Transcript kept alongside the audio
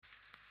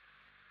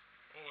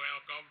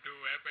Welcome to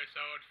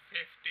episode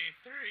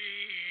 53.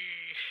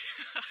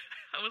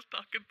 I was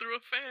talking through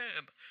a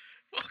fan.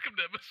 Welcome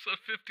to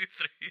episode 53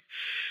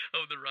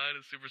 of the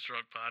Ryan is Super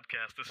Strong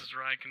podcast. This is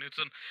Ryan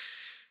Knutson,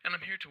 and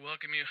I'm here to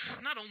welcome you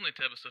not only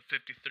to episode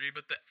 53,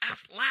 but the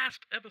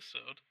last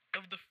episode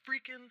of the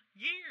freaking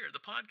year, the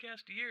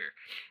podcast year.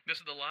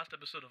 This is the last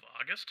episode of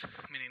August,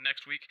 meaning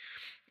next week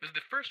is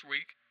the first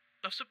week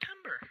of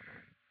September.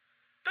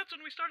 That's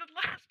when we started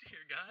last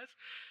year, guys.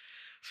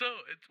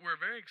 So,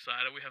 we're very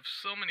excited. We have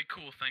so many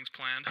cool things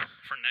planned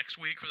for next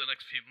week, for the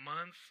next few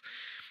months.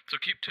 So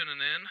keep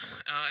tuning in.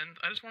 And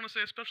I just want to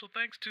say a special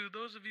thanks to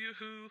those of you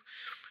who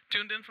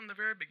tuned in from the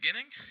very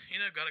beginning. You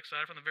know, got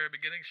excited from the very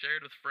beginning, shared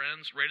with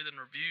friends, rated and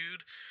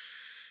reviewed.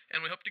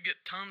 And we hope to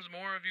get tons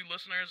more of you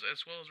listeners,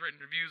 as well as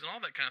written reviews and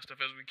all that kind of stuff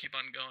as we keep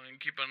on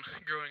going, keep on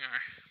growing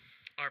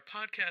our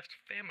podcast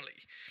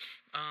family.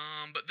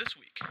 But this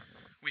week,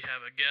 we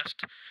have a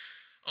guest,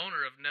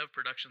 owner of Nev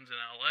Productions in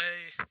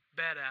LA,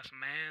 badass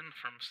man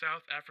from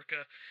South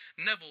Africa,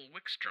 Neville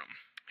Wickstrom.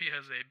 He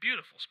has a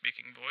beautiful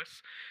speaking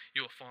voice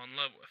you will fall in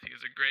love with. He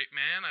is a great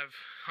man. I've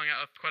hung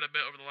out with quite a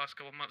bit over the last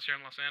couple of months here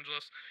in Los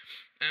Angeles,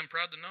 and I'm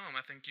proud to know him.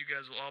 I think you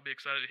guys will all be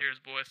excited to hear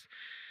his voice.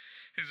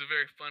 He's a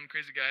very fun,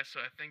 crazy guy,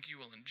 so I think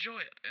you will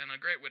enjoy it. And a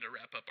great way to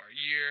wrap up our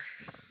year,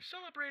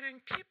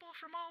 celebrating people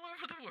from all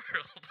over the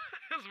world,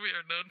 as we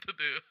are known to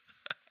do.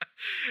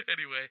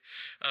 Anyway,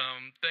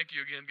 thank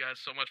you again, guys,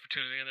 so much for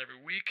tuning in every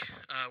week.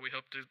 We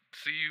hope to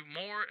see you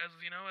more as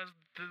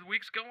the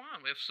weeks go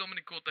on. We have so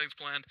many cool things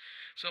planned,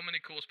 so many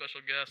cool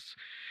special guests,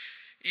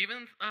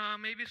 even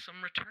maybe some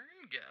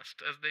return guests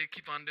as they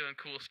keep on doing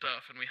cool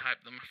stuff and we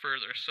hype them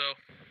further. So,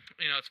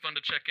 it's fun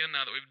to check in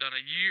now that we've done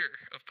a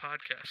year of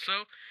podcasts.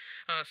 So,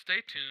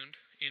 stay tuned.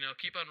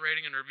 Keep on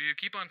rating and review.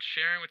 Keep on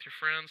sharing with your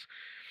friends.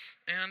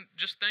 And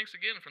just thanks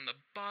again from the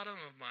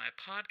bottom of my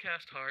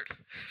podcast heart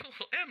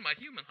and my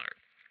human heart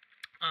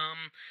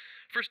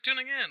for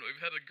tuning in.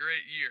 We've had a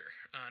great year,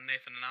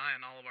 Nathan and I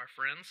and all of our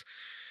friends.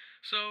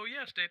 So,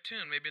 yeah, stay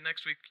tuned. Maybe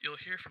next week you'll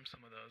hear from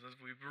some of those as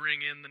we bring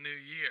in the new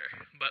year.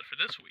 But for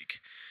this week,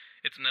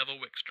 it's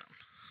Neville Wickstrom.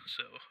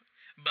 So,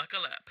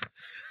 buckle up.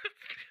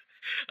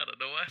 I don't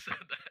know why I said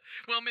that.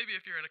 Well, maybe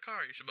if you're in a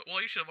car, you should. But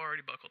you should have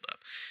already buckled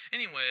up.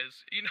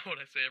 Anyways, you know what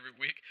I say every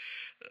week.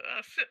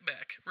 Sit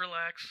back,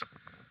 relax.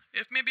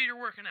 If maybe you're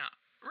working out,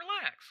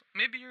 relax.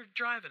 Maybe you're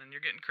driving and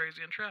you're getting crazy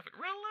in traffic.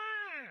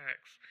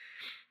 Relax.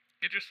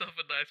 Get yourself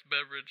a nice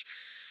beverage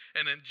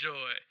and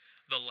enjoy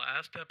the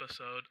last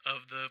episode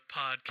of the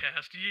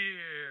podcast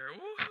year.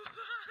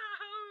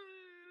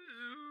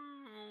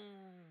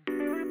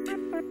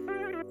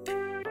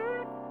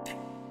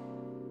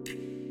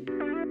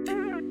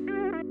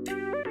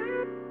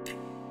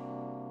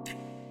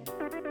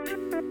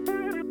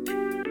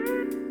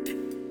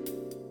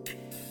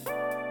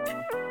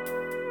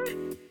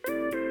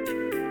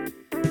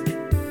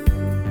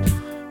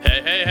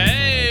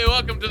 Hey,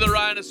 welcome to the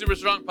Ryan is Super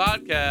Strong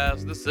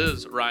podcast. This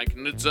is Ryan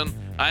Knutson.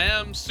 I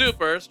am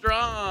super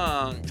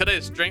strong.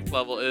 Today's strength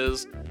level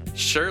is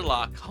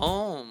Sherlock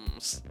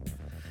Holmes.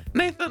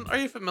 Nathan, are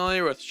you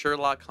familiar with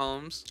Sherlock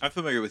Holmes? I'm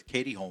familiar with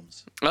Katie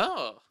Holmes.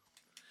 Oh.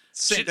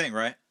 Same thing,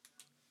 right?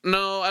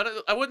 No,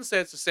 I wouldn't say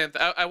it's the same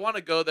thing. I want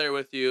to go there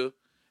with you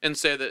and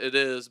say that it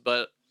is,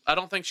 but I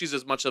don't think she's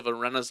as much of a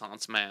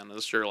Renaissance man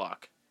as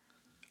Sherlock.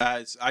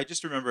 I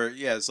just remember,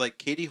 it's like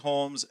Katie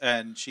Holmes,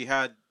 and she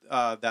had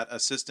that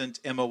assistant,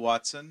 Emma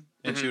Watson,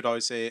 and she would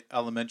always say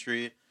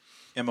elementary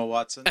Emma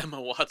Watson.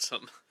 Emma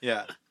Watson.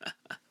 Yeah.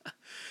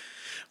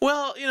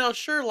 Well,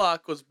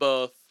 Sherlock was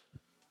both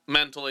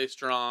mentally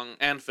strong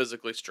and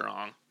physically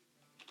strong.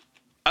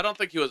 I don't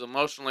think he was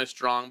emotionally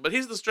strong, but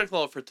he's the strength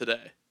level for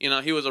today.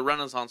 He was a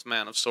Renaissance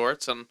man of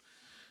sorts, and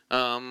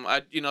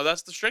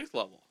that's the strength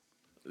level.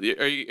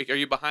 Are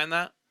you behind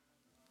that?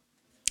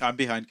 I'm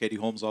behind Katie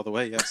Holmes all the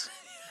way, yes.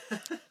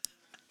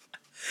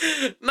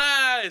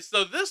 Nice.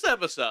 So this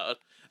episode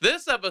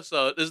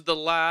is the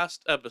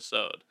last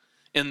episode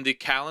in the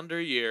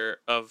calendar year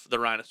of the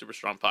Ryan is Super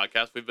Strong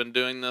podcast. We've been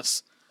doing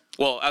this,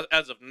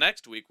 as of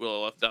next week,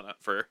 we'll have done it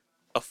for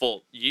a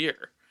full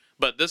year.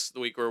 But this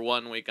week we're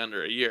 1 week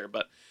under a year.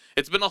 But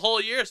it's been a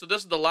whole year, so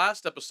this is the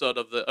last episode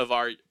of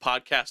our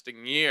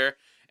podcasting year.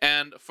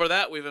 And for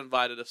that, we've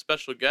invited a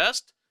special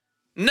guest,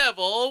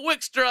 Neville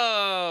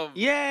Wickstrom.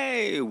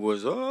 Yay!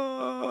 What's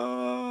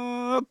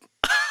up?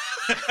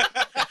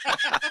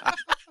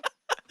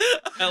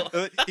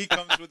 He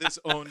comes with his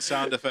own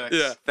sound effects.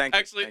 Yeah, Thank you.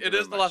 Actually, Thank it you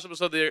is very the much. last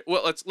episode of the year.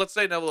 Well, let's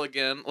say Neville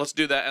again. Let's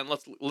do that, and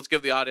let's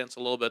give the audience a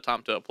little bit of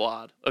time to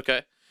applaud.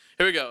 Okay,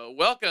 here we go.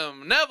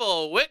 Welcome,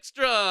 Neville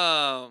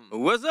Wickstrom.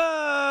 What's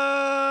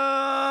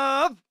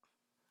up?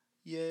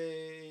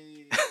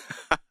 Yay.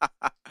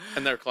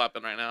 And they're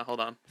clapping right now. Hold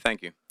on.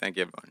 Thank you,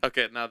 everyone.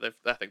 Okay, now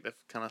I think they've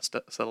kind of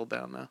settled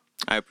down now.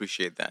 I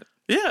appreciate that.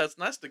 Yeah, it's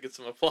nice to get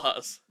some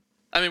applause.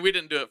 I mean, we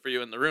didn't do it for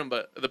you in the room,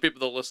 but the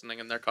people that are listening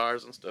in their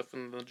cars and stuff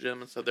in the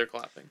gym and stuff, they're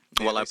clapping.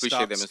 Well, I They appreciate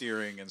stopped them.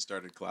 steering and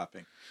started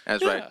clapping.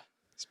 That's Yeah. right.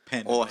 His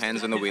pen All was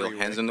hands on the wheel.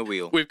 freeway. Hands on the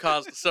wheel. We've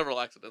caused several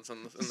accidents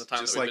in the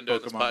time Just that we've like been doing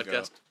Pokemon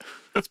this Go.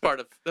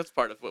 podcast. That's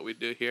part of what we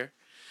do here.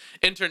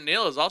 Intern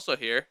Neil is also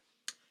here.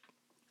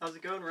 How's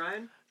it going,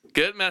 Ryan?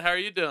 Good, man. How are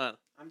you doing?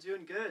 I'm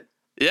doing good.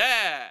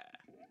 Yeah.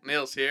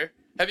 Neil's here.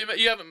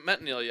 You haven't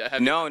met Neil yet,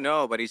 have you?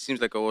 No, but he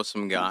seems like an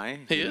awesome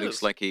guy. He looks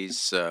is. like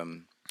he's,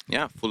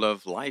 full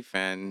of life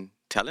and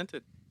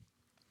talented.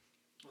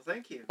 Well,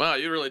 thank you. Wow,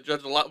 you really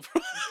judge a lot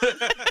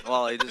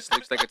Well, he just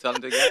looks like a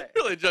talented guy.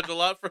 really judge a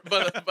lot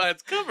by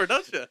its cover,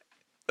 don't you?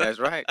 That's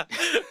right.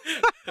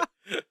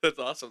 That's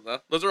awesome, though.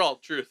 Those are all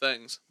true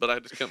things, but I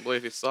just couldn't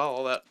believe he saw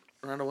all that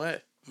right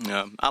away.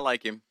 I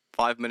like him.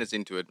 5 minutes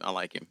into it, I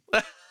like him.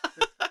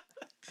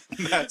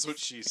 That's what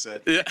she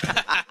said. Yeah.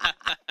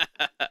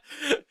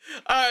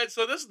 All right,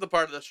 so this is the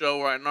part of the show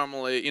where I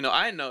normally,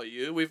 I know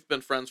you. We've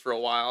been friends for a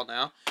while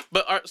now,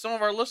 but some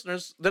of our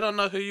listeners, they don't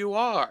know who you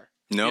are.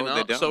 No,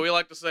 they don't. So we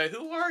like to say,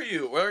 who are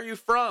you? Where are you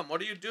from? What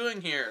are you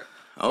doing here?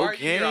 Why are you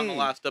here on the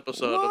last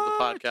episode of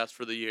the podcast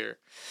for the year?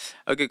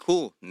 Okay,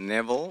 cool.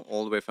 Neville,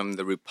 all the way from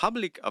the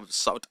Republic of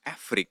South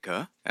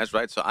Africa. That's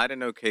right. So I don't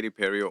know Katy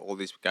Perry or all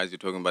these guys you're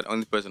talking about.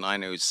 Only person I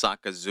know is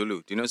Saka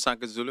Zulu. Do you know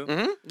Saka Zulu?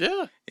 Mm-hmm.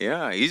 Yeah.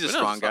 Yeah, he's a We know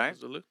strong guy. Saka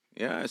Zulu.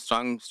 Yeah, a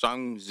strong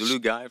Zulu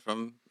guy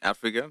from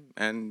Africa.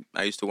 And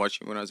I used to watch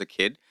him when I was a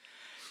kid.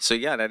 So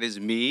yeah, that is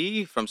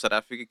me from South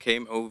Africa.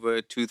 Came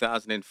over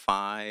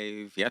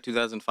 2005. Yeah,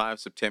 2005,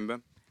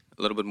 September.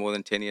 A little bit more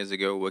than 10 years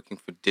ago, working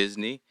for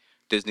Disney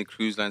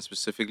Cruise Line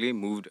specifically.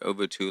 Moved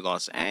over to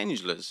Los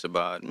Angeles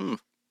about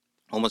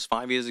almost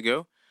 5 years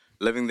ago.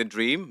 Living the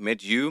dream.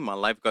 Met you. My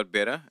life got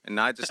better. And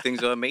now just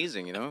things are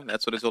amazing,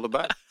 That's what it's all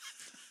about.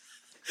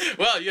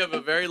 Well, you have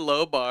a very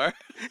low bar.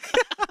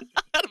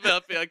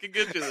 I can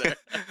get you there.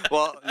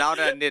 Well, now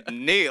that I met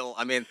Neil,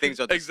 I mean, things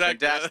are just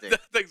fantastic.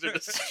 Things are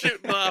just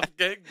shooting off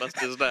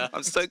gangbusters now.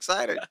 I'm so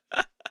excited.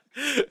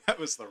 That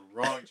was the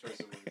wrong choice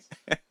of words.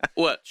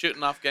 What?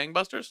 Shooting off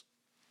gangbusters?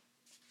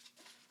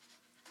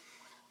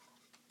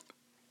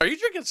 Are you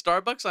drinking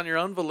Starbucks on your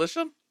own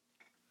volition?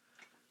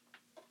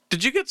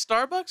 Did you get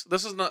Starbucks?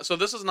 This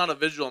is not a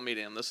visual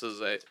medium. It's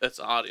an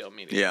audio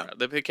medium. Yeah.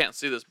 Right? They can't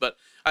see this, but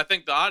I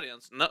think the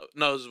audience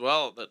knows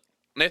well that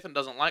Nathan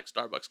doesn't like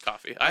Starbucks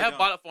coffee. I have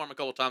bought it for him a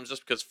couple times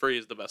just because free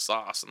is the best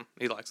sauce, and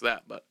he likes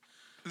that. But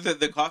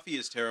The coffee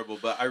is terrible,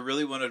 but I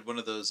really wanted one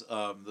of those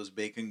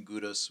bacon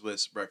Gouda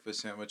Swiss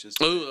breakfast sandwiches.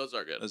 Ooh, those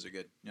are good. Those are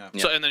good. Yeah.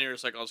 So and then you're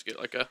just like, I'll just get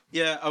like a.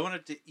 Yeah, I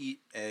wanted to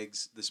eat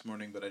eggs this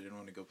morning, but I didn't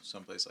want to go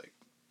someplace like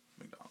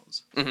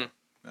McDonald's. Mm-hmm.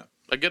 Yeah.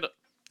 I get it.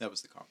 That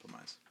was the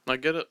compromise. I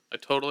get it. I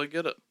totally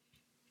get it.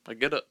 I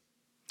get it.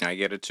 I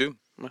get it too.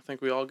 I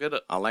think we all get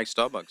it. I like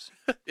Starbucks.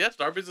 Yeah,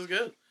 Starbucks is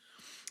good.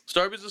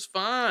 Starbucks is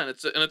fun.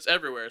 It's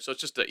everywhere, so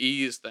it's just an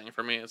ease thing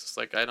for me. It's just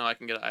like I know I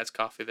can get an iced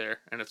coffee there,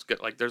 and it's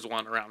good. Like there's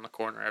one around the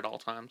corner at all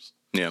times.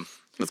 Yeah.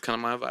 That's kind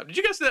of my vibe. Did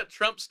you guys see that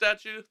Trump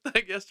statue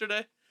thing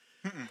yesterday?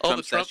 Oh,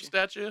 the Trump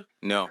statue?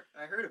 No.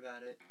 I heard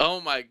about it.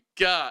 Oh my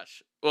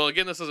gosh. Well,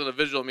 again, this isn't a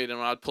visual medium.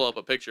 I'd pull up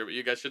a picture, but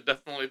you guys should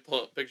definitely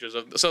pull up pictures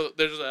of. So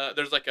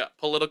there's like a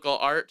political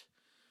art,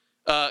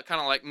 kind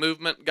of like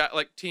movement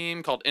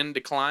team called In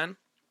Decline,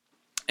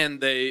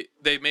 and they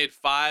made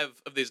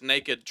 5 of these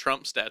naked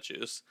Trump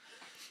statues,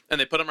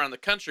 and they put them around the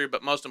country.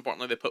 But most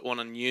importantly, they put one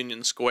in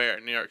Union Square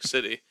in New York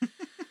City,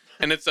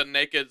 and it's a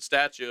naked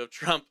statue of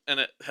Trump, and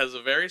it has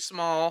a very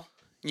small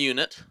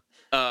unit,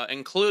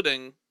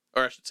 including.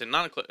 Or I should say,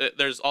 not included.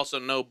 There's also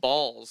no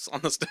balls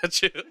on the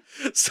statue,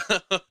 so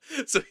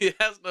he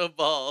has no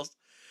balls,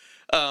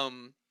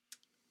 and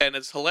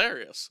it's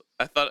hilarious.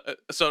 I thought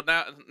so.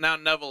 Now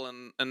Neville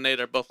and Nate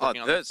are both looking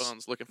on their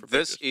phones looking for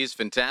pictures. This is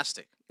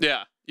fantastic.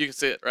 Yeah, you can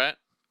see it, right?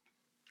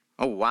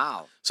 Oh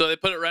wow! So they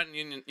put it right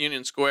in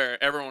Union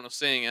Square. Everyone was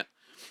seeing it,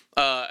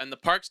 and the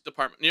Parks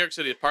Department, New York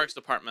City Parks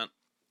Department,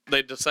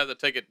 they decided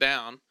to take it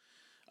down,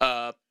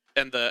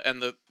 and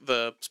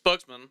the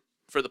spokesman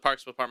for the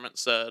Parks Department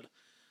said.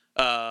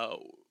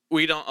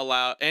 We don't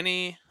allow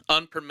any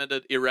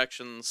unpermitted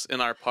erections in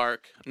our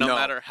park, no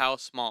matter how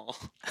small.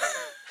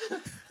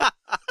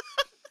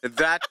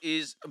 That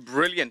is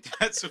brilliant.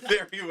 That's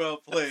very well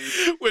played.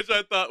 Which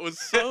I thought was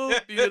so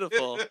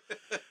beautiful.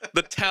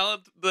 The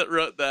talent that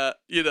wrote that,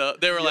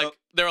 they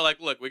were like,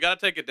 look, we got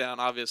to take it down.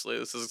 Obviously,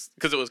 this is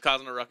because it was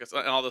causing a ruckus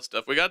and all this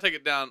stuff. We got to take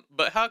it down,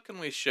 but how can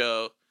we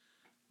show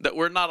that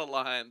we're not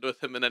aligned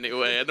with him in any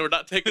way, and we're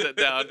not taking it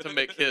down to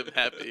make him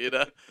happy,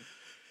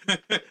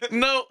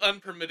 No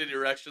unpermitted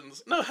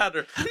erections, no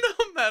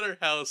matter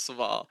how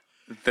small.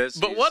 But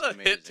what a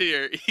amazing. hit to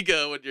your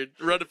ego when you're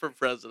running for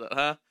president,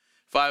 huh?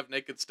 5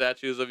 naked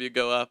statues of you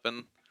go up,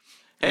 and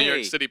New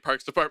York City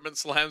Parks Department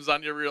slams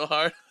on you real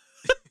hard.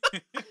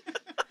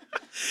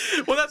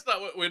 Well, that's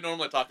not what we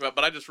normally talk about,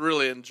 but I just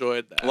really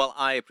enjoyed that. Well,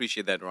 I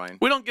appreciate that, Ryan.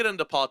 We don't get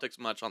into politics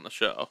much on the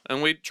show,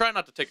 and we try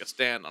not to take a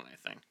stand on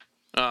anything,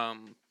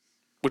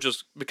 which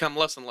has become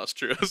less and less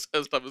true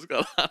as time has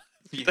gone on.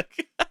 Yeah.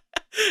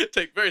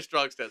 Take very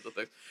strong stands on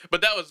things.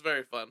 But that was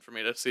very fun for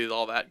me to see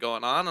all that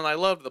going on, and I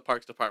loved the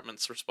Parks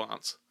Department's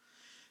response.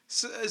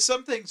 So,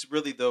 some things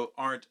really, though,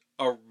 aren't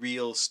a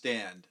real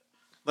stand.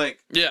 Like,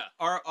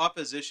 our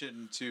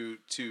opposition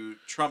to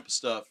Trump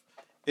stuff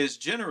is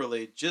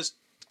generally just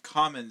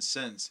common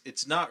sense.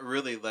 It's not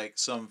really like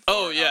some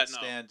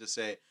stand to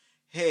say,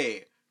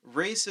 hey,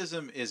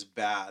 racism is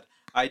bad,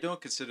 I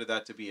don't consider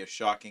that to be a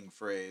shocking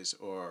phrase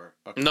or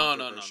a No.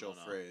 controversial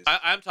phrase.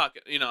 I'm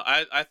talking.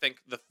 I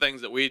think the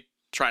things that we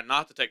try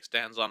not to take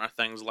stands on are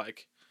things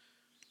like,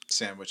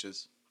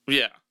 Sandwiches.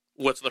 yeah,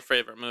 what's the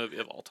favorite movie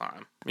of all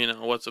time?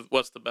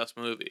 What's the best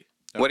movie?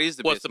 What is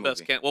the What's best the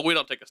movie? best? Well, we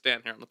don't take a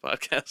stand here on the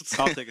podcast.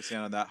 I'll take a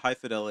stand on that. High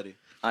Fidelity.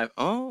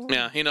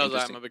 Yeah, he knows I'm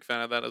interesting. a big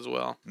fan of that as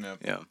well. Yep.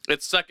 Yeah.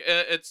 It's second.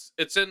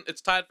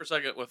 It's tied for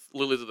second with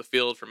Lilies of the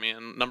Field for me,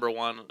 and number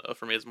one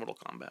for me is Mortal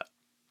Kombat.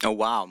 Oh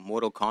wow,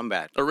 Mortal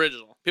Kombat.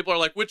 Original. People are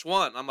like, which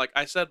one? I'm like,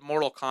 I said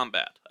Mortal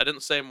Kombat. I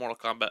didn't say Mortal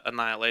Kombat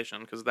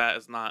Annihilation because that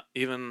is not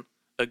even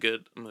a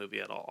good movie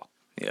at all.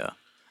 Yeah.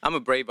 I'm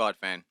a Braveheart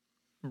fan.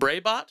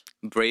 Bravebot?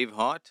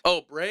 Braveheart.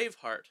 Oh,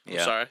 Braveheart. I'm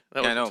Yeah. sorry.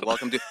 That I know.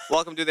 wasn't-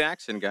 Welcome to the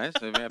accent, guys.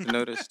 If you haven't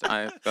noticed,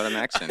 I've got an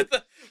accent.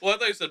 Well, I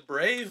thought you said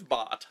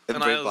Bravebot, The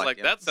and I was Bravebot, like,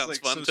 yeah. that It's sounds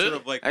like fun some too. sort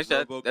of like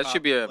Actually, that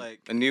should be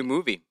RoboCop, a new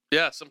movie.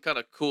 Yeah, some kind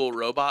of cool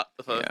robot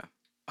with a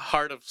Yeah.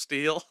 heart of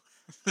steel.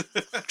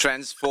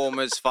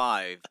 Transformers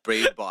 5,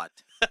 Bravebot.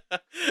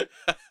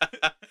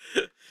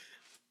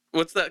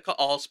 What's that called?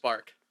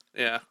 Allspark.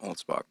 Yeah,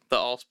 Allspark. the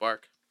Allspark.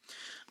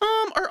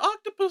 Are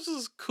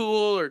octopuses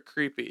cool or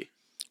creepy?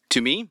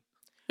 To me,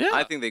 Yeah.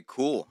 I think they're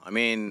cool. I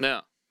mean,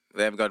 Yeah.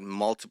 they've got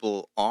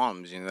multiple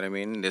arms. You know what I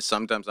mean? There's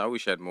sometimes I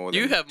wish I had more than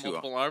You have two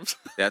multiple arms.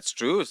 That's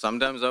true.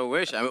 Sometimes I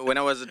wish. I mean, when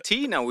I was a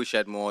teen, I wish I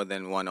had more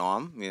than one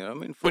arm. You know what I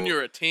mean? When you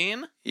were a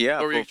teen? yeah,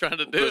 What were you trying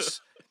to do?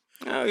 because,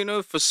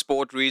 for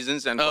sport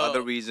reasons and for Oh.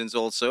 other reasons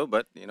also.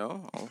 But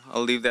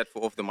I'll leave that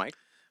for off the mic.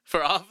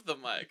 For off the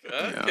mic.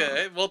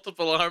 Okay.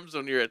 Multiple arms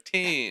when you're a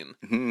teen.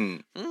 Hmm.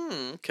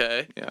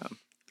 Okay. Yeah.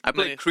 I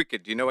played Nice.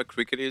 cricket. Do you know what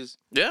cricket is?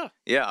 Yeah.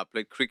 Yeah, I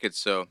played cricket.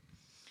 So,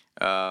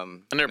 I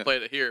never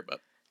played it here, but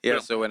yeah. Yeah.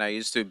 So when I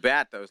used to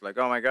bat, I was like,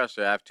 oh my gosh,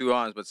 I have two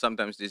arms. But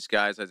sometimes these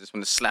guys, I just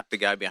want to slap the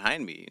guy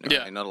behind me.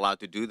 Yeah. I'm not allowed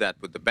to do that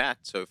with the bat.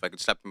 So if I could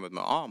slap him with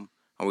my arm,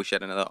 I wish I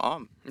had another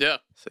arm. yeah.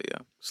 So yeah,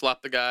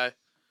 Slap the guy,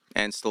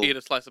 and still, eat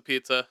a slice of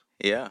pizza,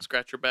 yeah,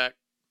 scratch your back.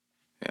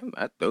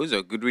 those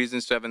are good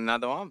reasons to have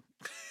another arm.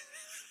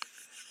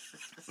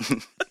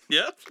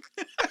 Yep.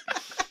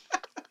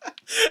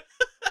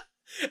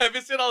 Have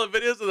you seen all the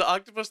videos of the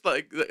octopus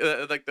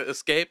that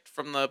escaped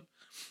from the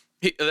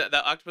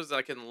that octopus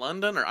like in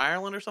London or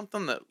Ireland or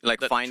something that Like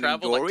that Finding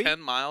traveled Dory? like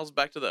 10 miles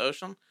back to the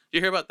ocean? Did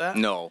you hear about that?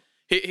 No.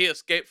 He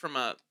escaped from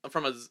like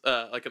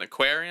an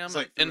aquarium It's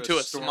like through into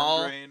a storm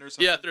drain drain or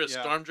something. yeah through a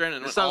storm drain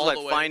and It went sounds all like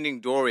the way. Finding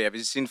Dory. Have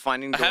you seen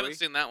Finding I Dory? haven't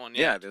seen that one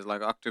Yeah, yet. there's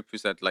like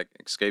octopus that like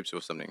escapes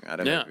or something. I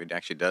don't know Yeah. if it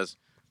actually does.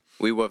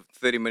 We were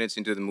 30 minutes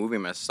into the movie.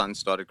 My son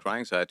started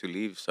crying, so I had to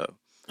leave. So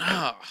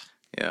Ah,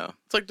 yeah.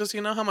 it's like, does he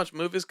know how much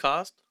movies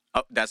cost?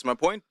 Oh, that's my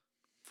point.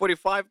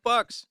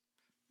 $45.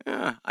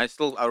 Yeah, I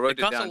wrote It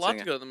it costs down a lot saying.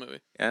 to go to the movie.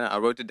 Yeah, I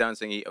wrote it down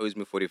saying he owes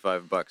me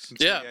 $45. So,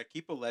 Yeah.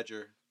 Keep a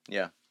ledger.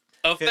 Yeah.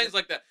 Of Hit- things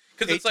like that,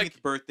 because it's 18th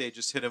like, birthday,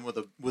 just hit him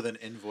with an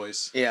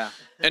invoice. Yeah.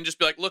 and just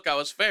be like, look, I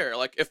was fair.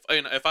 Like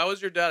if I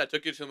was your dad, I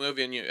took you to a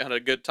movie and you had a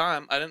good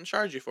time, I didn't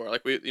charge you for it.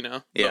 Like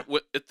Yeah.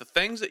 But it's the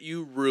things that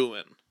you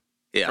ruin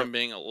Yeah. from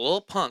being a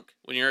little punk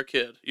when you're a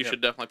kid, you should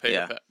definitely pay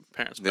Yeah. your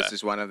parents This back.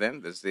 is one of them.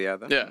 This is the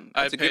other. Yeah,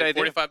 I That's a good paid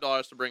idea.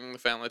 $45 to bring the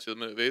family to the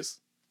movies.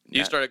 You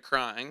Yeah. started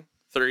crying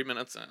 30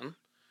 minutes in.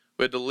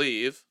 We had to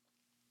leave,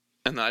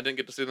 and then I didn't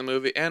get to see the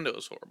movie, and it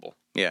was horrible.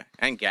 Yeah,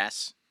 and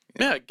gas.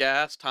 Yeah,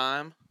 gas,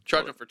 time,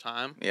 charging for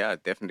time. Yeah,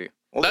 definitely.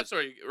 All That's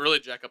where you really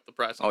jack up the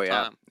price on oh yeah,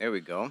 time. there we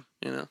go.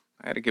 You know.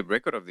 I had a good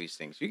record of these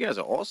things. You guys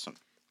are awesome.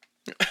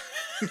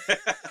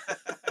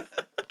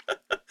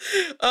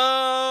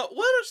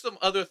 What are some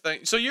other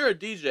things? So you're a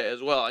DJ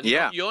as well, and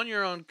Yeah. you own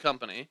your own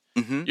company,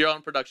 Mm-hmm. your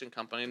own production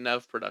company,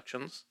 Nev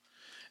Productions,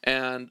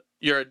 and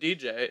you're a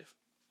DJ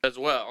as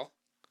well.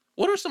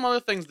 What are some other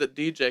things that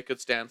DJ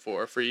could stand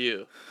for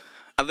you?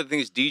 Other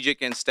things DJ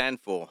can stand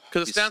for.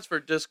 Because it is- stands for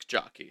disc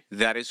jockey.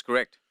 That is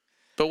correct.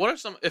 But what are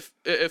some if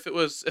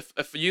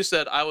you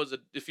said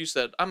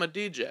I'm a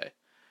DJ,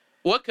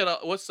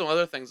 what's some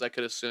other things I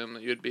could assume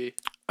that you'd be?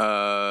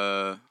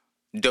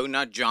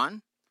 Donut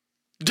John.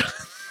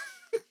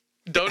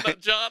 Donut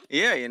John.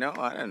 Yeah, I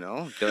don't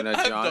know. Donut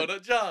I'm John.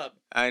 Donut John.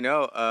 I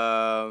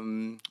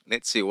know.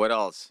 Let's see. What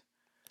else?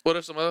 What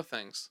are some other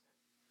things?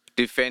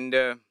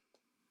 Defender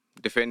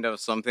of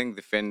something.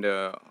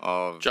 Defender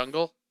of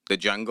Jungle. the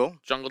jungle.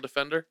 Jungle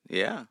Defender.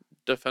 Yeah.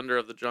 Defender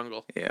of the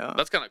Jungle. Yeah.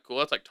 That's kind of cool.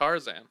 That's like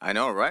Tarzan. I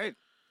know, right?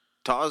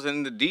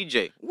 Tarzan the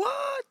DJ.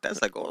 What?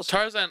 That's like awesome.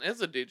 Tarzan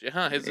is a DJ,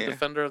 huh? He's a Yeah.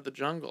 defender of the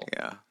jungle.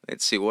 Yeah.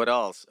 Let's see. What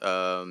else?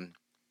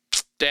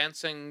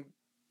 Dancing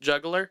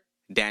juggler.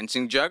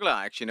 Dancing juggler.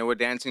 I actually know a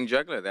dancing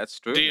juggler. That's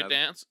true. Do you Now-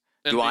 dance?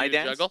 Do I you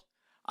dance? Juggle?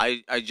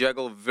 I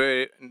juggle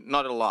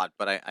not a lot,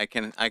 but I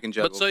can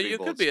juggle. But so three you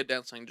balls. could be a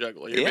dancing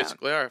juggler. You Yeah.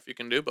 basically are if you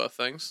can do both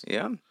things.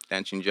 Yeah,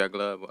 dancing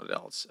juggler. What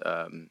else?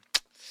 I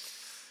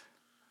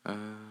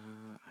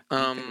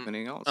can't think of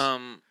anything else.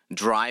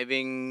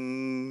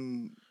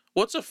 Driving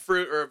What's a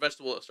fruit or a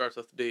vegetable that starts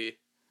with D?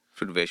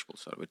 fruit and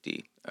vegetables start with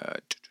D.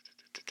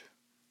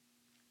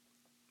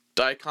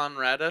 Daikon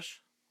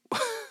radish.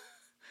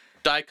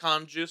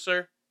 Daikon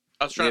juicer.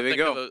 I was trying There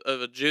to we think go.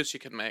 of a juice you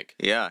can make.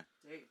 Yeah.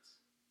 Dates.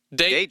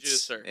 Date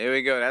Dates. juicer. There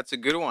we go. That's a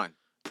good one.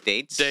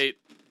 Dates. Date.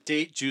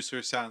 Date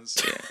juicer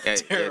sounds Yeah,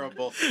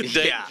 terrible. Date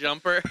Yeah.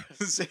 jumper.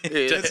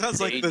 It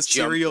sounds like Date the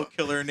serial jumper.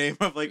 killer name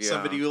of like Yeah.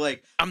 somebody who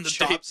like I'm the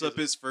chops date up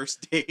his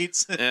first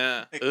dates.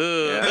 Yeah. Like, Ugh.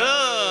 Yeah.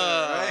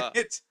 Ugh.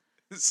 right?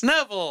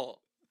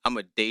 Neville. I'm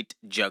a date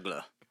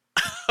juggler.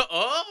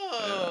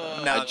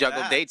 Oh. Now I juggle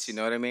that's- dates. You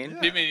know what I mean?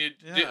 Do you mean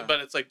you do, Yeah. but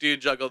it's like, do you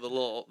juggle the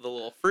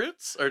little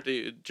fruits, or do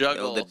you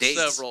juggle the dates.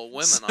 several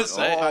women on a date?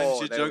 Sometimes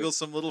Oh, you there juggle we-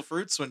 some little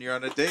fruits when you're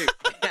on a date.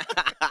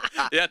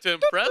 Yeah, to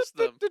impress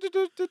them.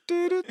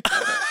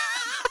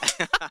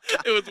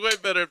 It was way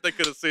better if they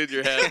could have seen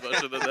your hand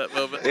motion in that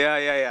moment.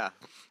 yeah.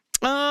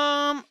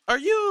 Are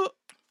you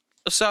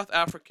a South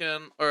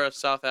African or a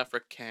South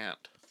African?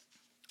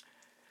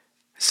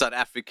 South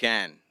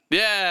African.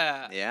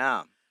 Yeah.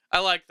 Yeah. I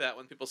like that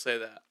when people say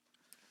that.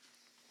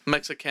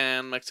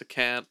 Mexican,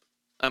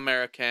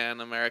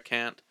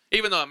 American.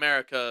 Even though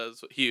America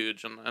is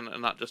huge and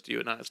not just the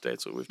United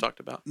States, what we've talked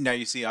about. Now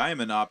you see, I am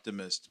an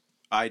optimist.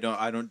 I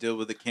don't deal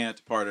with the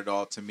can't part at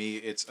all. To me,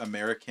 it's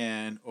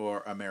American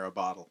or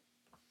Ameribottle.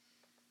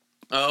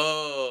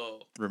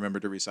 Oh. Remember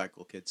to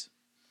recycle, kids.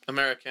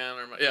 American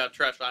or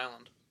Trash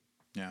Island.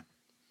 Yeah.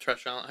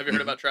 Trash Island. Have you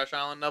heard about Trash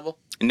Island, Neville?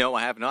 No,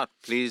 I have not.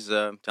 Please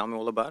tell me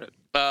all about it.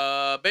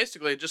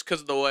 Basically, just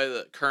because of the way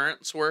that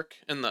currents work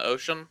in the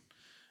ocean,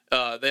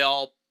 they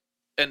all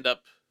end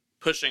up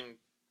pushing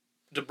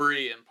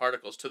debris and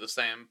particles to the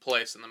same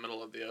place in the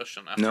middle of the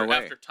ocean after No way.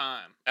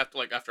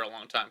 after a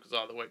long time, because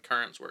of the way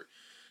currents work.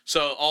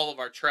 So all of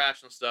our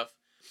trash and stuff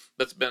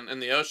that's been in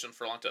the ocean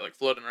for a long time, like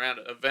floating around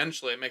it,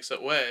 eventually makes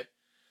its way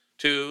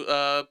to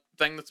a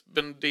thing that's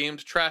been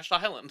deemed Trash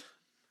Island.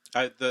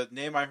 The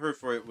name I heard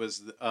for it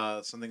was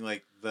something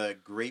like the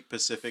Great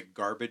Pacific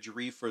Garbage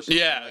Reef or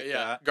something like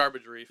that.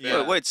 Garbage reef.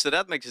 Yeah. Wait, so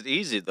that makes it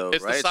easy though,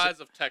 It's right? the size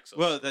of Texas.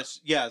 Well,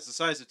 it's the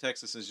size of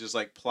Texas is just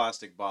like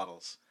plastic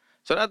bottles.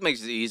 So that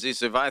makes it easy.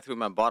 So if I threw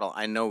my bottle,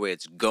 I know where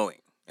it's going.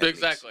 at least.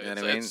 Exactly. You know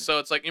It's, what I mean? so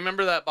it's like, you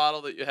remember that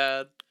bottle that you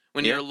had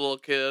when you Yeah. were a little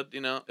kid?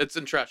 You know, it's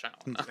in Trash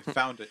Island now. I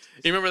found it.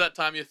 You remember that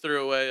time you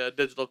threw away a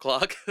digital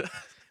clock?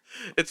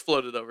 It's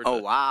floated over. Oh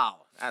to, wow,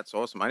 that's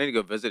awesome! I need to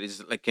go visit.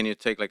 Is it like, can you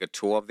take like a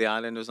tour of the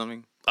island or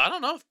something? I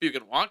don't know if you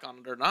can walk on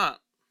it or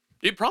not.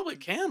 You probably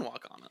can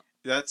walk on it.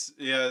 That's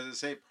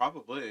say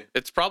probably.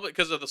 It's probably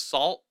because of the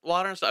salt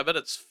water and stuff. I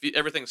bet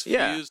everything's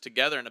Yeah. fused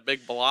together in a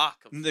big block.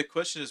 The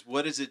question is,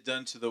 what has it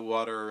done to the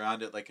water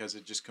around it? Like, has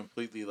it just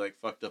completely like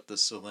fucked up the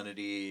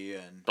salinity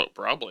and? Oh,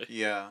 probably.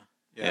 Yeah.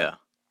 Yeah.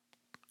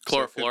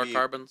 So it could be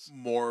Chlorofluorocarbons.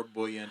 more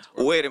buoyant.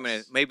 or Wait a less.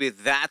 minute. Maybe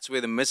that's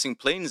where the missing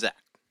plane's at.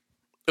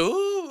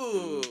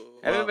 Ooh.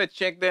 Have you Well, ever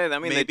checked that? I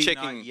mean, Maybe they're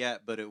checking. not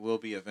yet, but it will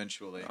be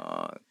eventually.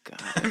 Oh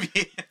god. I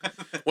mean,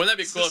 Wouldn't that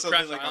be it's cool if something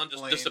Trash like a Island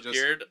just plane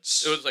disappeared?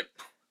 It was like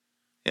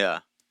Yeah,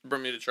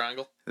 Bermuda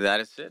Triangle. that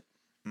is it.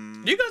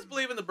 Hmm. Do you guys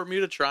believe in the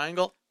Bermuda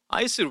Triangle?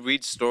 I used to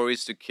read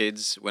stories to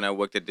kids when I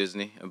worked at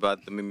Disney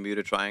about the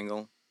Bermuda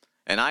Triangle,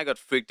 and I got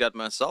freaked out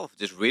myself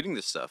just reading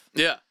this stuff.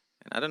 Yeah.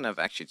 And I don't know if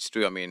actually it's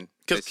true. I mean,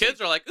 Because they say-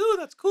 kids are like, ooh,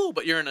 that's cool,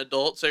 but you're an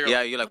adult, so you're Yeah,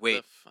 like, you're like, what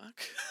wait. the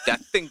fuck?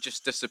 that thing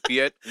just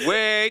disappeared.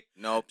 Wait,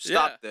 nope,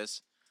 stop Yeah.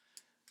 this.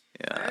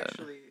 I Yeah,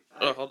 actually,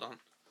 Oh, hold on.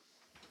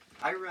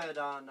 I read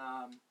on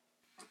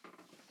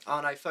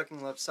I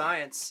Fucking Love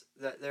Science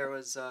that there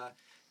was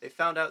they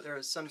found out there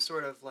was some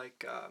sort of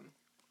like I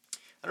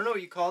don't know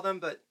what you call them,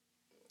 but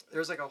there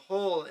was like a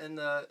hole in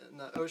the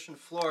ocean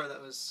floor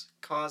that was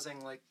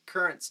causing like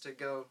currents to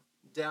go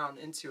down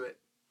into it.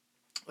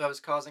 That was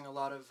causing a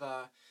lot of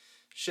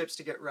ships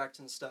to get wrecked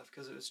and stuff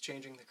because it was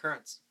changing the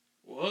currents.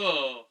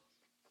 Whoa.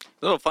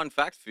 little fun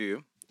fact for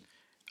you.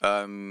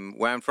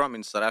 Where I'm from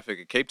in South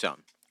Africa, Cape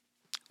Town,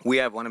 we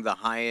have one of the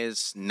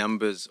highest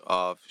numbers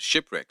of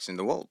shipwrecks in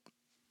the world.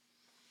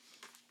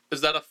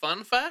 Is that a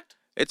fun fact?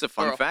 It's a Or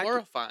fun a fact.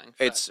 horrifying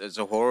fact? It's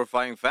a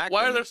horrifying fact.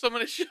 Why I are mean- there so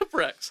many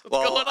shipwrecks? What's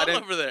Well, going I on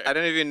don't- over there? I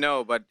don't even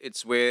know, but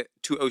it's where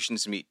two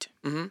oceans meet.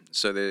 Mhm.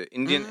 So the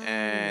Indian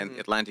and Mm.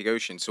 Atlantic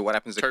Ocean. So what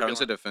happens? The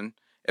currents are different.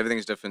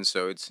 Everything's different.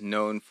 So it's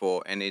known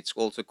for, and it's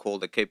also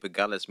called the Cape of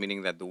Gullis,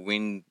 meaning that the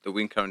wind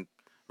current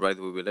right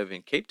where we live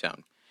in Cape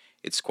Town,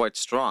 it's quite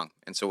strong.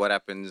 And so what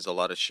happens? A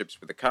lot of ships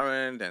with the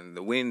current and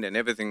the wind and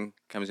everything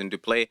comes into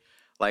play.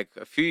 Like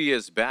a few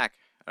years back,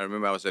 I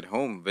remember I was at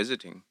home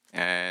visiting,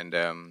 and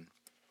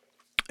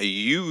a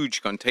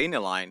huge container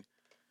line.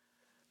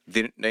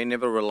 They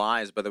never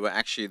realized, but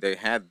they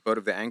had both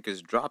of the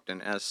anchors dropped,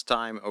 and as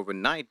time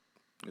overnight,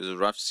 it was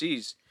rough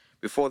seas.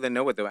 Before they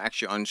know it, they were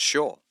actually on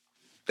shore.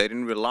 They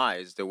didn't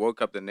realize. They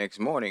woke up the next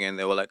morning and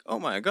they were like, "Oh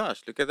my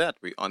gosh, look at that!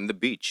 We're on the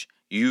beach.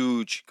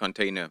 Huge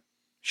container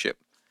ship."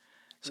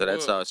 So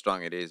that's Whoa. how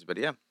strong it is. But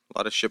yeah, a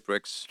lot of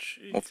shipwrecks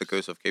off the Jeez.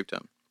 coast of Cape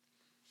Town.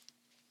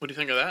 What do you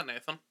think of that,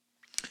 Nathan?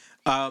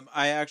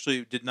 I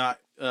actually did not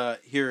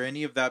hear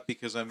any of that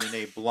because I'm in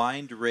a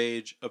blind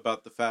rage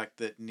about the fact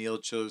that Neil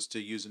chose to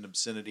use an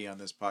obscenity on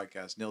this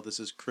podcast. Neil, this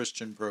is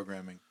Christian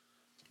programming.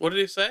 What did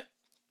he say?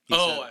 He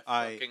Oh, said,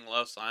 I fucking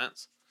love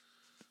science.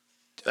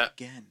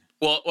 again.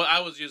 Well, I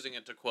was using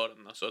it to quote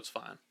him, though, so it's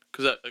fine.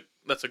 because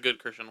that's a good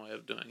Christian way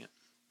of doing it.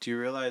 Do you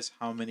realize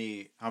how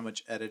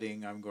much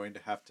editing I'm going to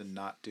have to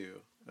not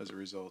do as a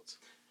result?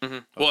 Mm-hmm.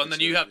 Well, and then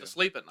you have to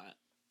sleep at night.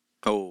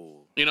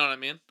 Oh. You know what I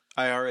mean?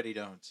 I already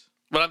don't.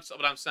 But I'm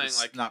saying,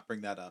 Let's like, not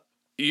bring that up.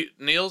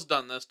 Neil's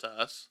done this to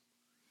us.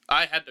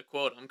 I had to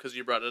quote him because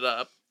you brought it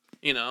up.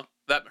 You know,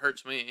 that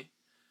hurts me.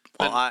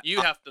 Well,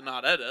 you have to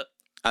not edit.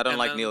 I don't and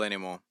like then- Neil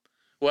anymore.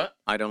 What?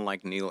 I don't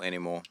like Neil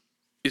anymore.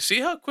 You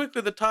see how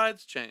quickly the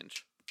tides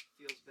change?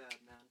 Feels bad,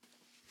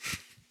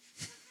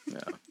 man.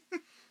 Yeah.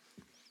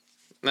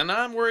 And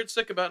now I'm worried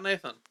sick about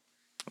Nathan.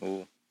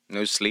 Oh,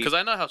 no sleep. Because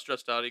I know how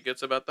stressed out he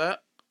gets about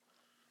that.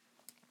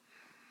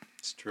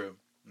 It's true.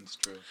 It's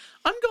true.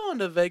 I'm going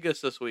to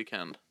Vegas this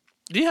weekend.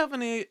 Do you have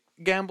any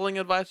gambling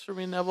advice for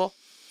me, Neville?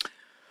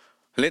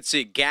 Let's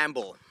see.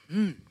 Gamble.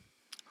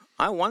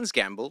 I once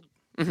gambled.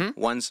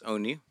 Once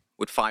only.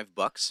 With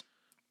 $5.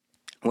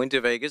 Went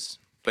to Vegas.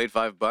 Played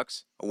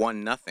 $5.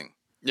 Won nothing.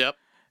 Yep.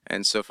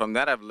 And so from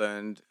that I've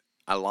learned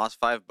I lost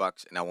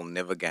 $5 and I will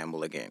never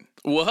gamble again.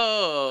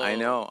 Whoa. I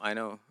know.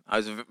 I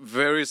was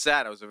very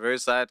sad. I was very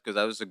sad because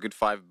I was a good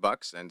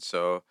 $5 and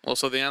so... Well,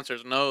 so the answer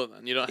is no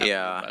then. You don't have any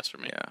advice for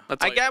me. Yeah.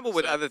 That's all I you have gamble to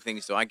with say. other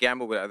things though. I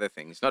gamble with other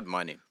things, not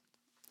money.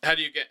 How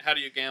do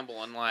you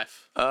gamble in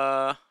life?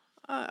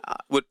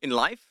 What, in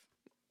life?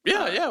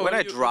 Yeah. When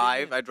I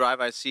drive,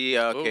 I see,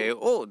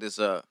 there's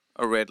a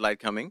red light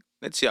coming.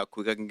 Let's see how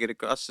quick I can get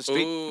across the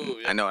street. Ooh,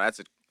 yeah. I know,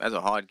 that's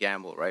a hard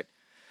gamble, right?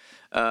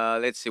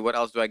 Let's see, what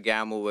else do I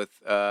gamble with?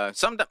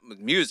 Sometimes with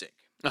music.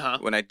 Uh-huh.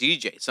 When I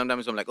DJ,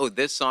 sometimes I'm like,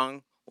 this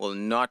song will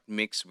not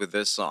mix with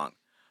this song.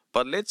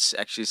 But let's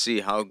actually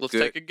see how Let's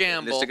good... take a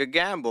gamble. Let's take a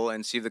gamble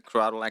and see if the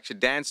crowd will actually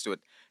dance to it.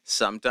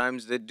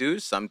 Sometimes they do.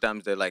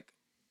 Sometimes they're like,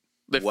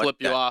 They what flip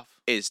you the- off.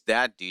 is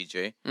that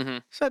DJ? Mm-hmm.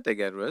 So I take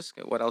that risk.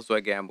 What else do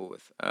I gamble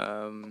with?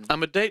 I'm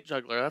a date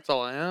juggler. That's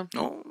all I am.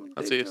 Oh,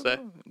 That's date what you say.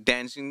 juggler.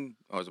 Dancing.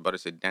 I was about to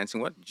say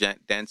dancing. What?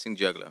 Dancing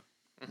juggler.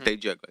 Mm-hmm.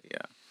 Date juggler. Yeah.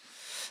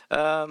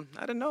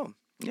 I don't know.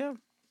 Yeah.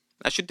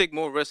 I should take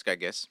more risk, I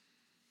guess.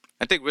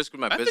 I take risk with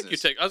my I business. think you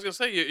take. I was gonna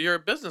say you're a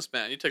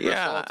businessman. You take risks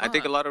all the Yeah, time. I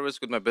take a lot of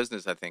risk with my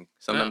business. I think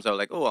sometimes I'm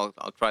like, I'll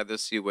try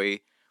this, see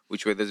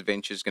which way this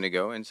venture is gonna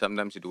go, and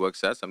sometimes it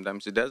works out,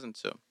 sometimes it doesn't.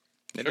 So,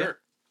 yeah. Sure.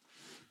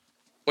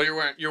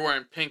 Well, you're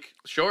wearing pink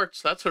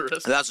shorts. That's a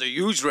risk. That's a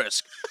huge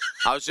risk.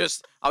 I was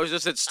just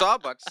at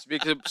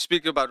Starbucks.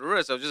 Speaking about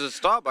risk, I was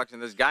just at Starbucks,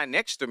 and this guy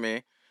next to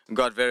me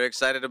got very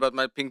excited about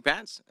my pink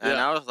pants, and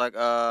Yeah. I was like,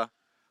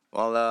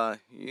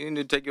 you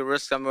need to take your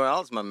risk somewhere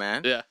else, my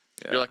man. Yeah.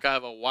 Yeah. You're like, I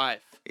have a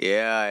wife.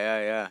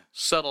 Yeah.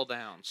 Settle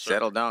down, sir.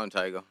 Settle down,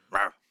 Tiger.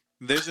 Rawr.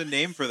 There's a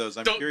name for those.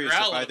 I'm Don't curious if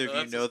growl at either them, of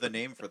you that's know just- the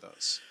name for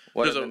those.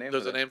 What There's is a the name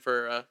there's for a that? name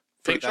for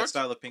For pink that shorts.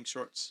 style of pink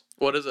shorts.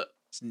 What is it?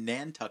 It's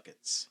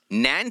Nantuckets.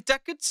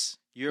 Nantuckets?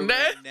 You're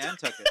wearing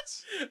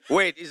Nantuckets.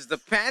 Wait, is the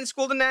pants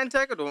called a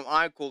Nantucket or am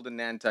I called a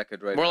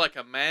Nantucket right More now? like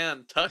a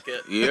man tuck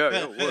it.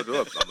 Yeah, what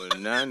up? I'm a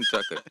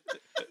Nantucket.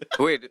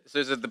 Wait, so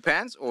is it the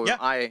pants or Yeah. am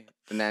I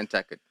the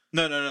Nantucket?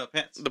 No,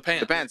 pants. The pants.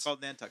 The pants. They're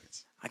called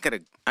Nantuckets. I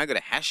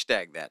gotta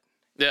hashtag that.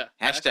 Yeah.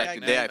 Hashtag Hashtag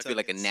today I feel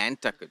like a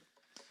Nantucket.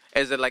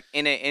 Is it like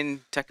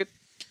N-A-N-tucket?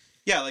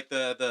 Yeah, like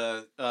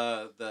the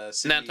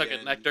city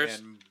Nantucket nectars.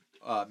 in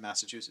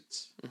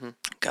Massachusetts.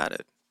 Got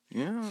it.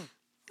 Yeah.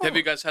 Have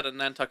you guys had a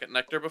Nantucket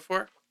nectar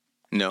before?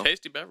 No.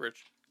 Tasty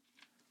beverage.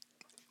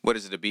 What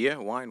is it, a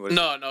beer? Wine? What is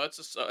No,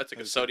 it's like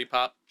a soda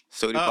pop. it?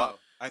 Soda pop?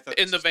 I thought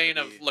In this the was gonna vein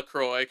of be-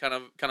 LaCroix kind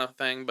of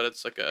thing, but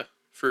it's like a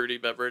fruity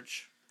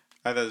beverage.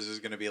 I thought this was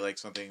going to be like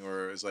something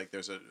where it was like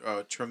there's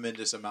a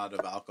tremendous amount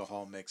of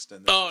alcohol mixed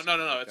in. Oh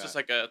no! It's just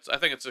like I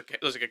think it's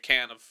like a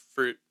can of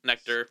fruit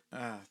nectar.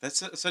 That's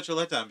such a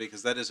letdown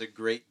because that is a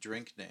great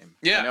drink name.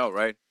 Yeah, I know,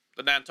 right?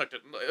 the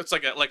Nantucket. It's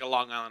like a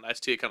Long Island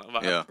iced tea kind of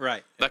vibe. Yeah.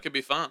 Right. That could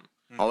be fun.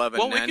 I'll have a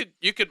Well,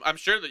 you could. I'm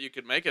sure that you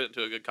could make it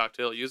into a good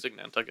cocktail using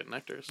Nantucket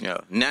nectars. Yeah.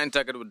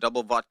 Nantucket with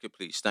double vodka,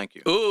 please. Thank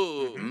you.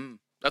 Ooh, Mm.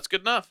 that's good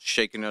enough.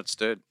 Shaken, not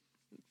stirred.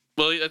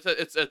 Well, it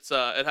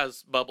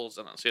has bubbles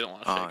in it, so you don't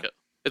want to shake it.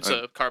 It's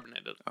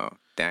carbonated. Oh,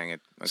 dang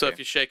it. Okay. So if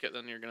you shake it,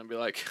 then you're gonna be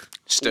like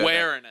Stir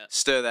wearing that. it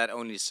Stir that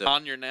only, sir.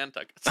 on your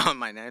Nantucket. On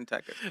my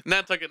Nantucket.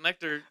 Nantucket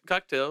nectar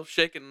cocktail,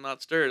 shaken and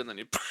not stirred, and then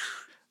you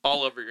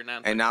all over your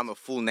Nantucket. And now I'm a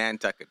full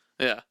Nantucket.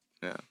 Yeah.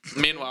 Yeah.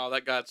 Meanwhile,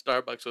 that guy at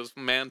Starbucks was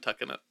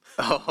man-tucking it.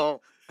 Oh,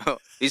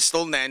 he's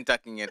still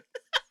Nantucking it.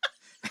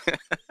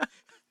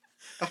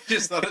 I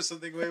just thought of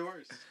something way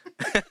worse.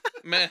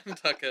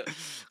 Man-tuck it.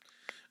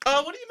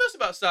 What do you miss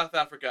about South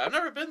Africa? I've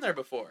never been there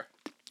before.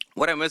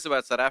 What I miss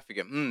about South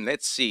Africa?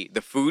 Let's see.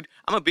 The food.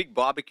 I'm a big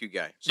barbecue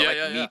guy. So I like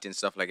Yeah. meat and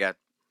stuff like that.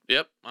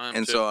 Yep. I am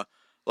And too. so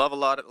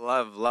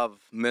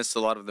miss a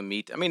lot of the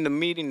meat. I mean, the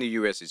meat in the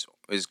US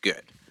is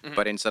good. Mhm.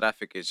 But in South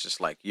Africa, it's just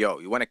like, yo,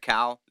 you want a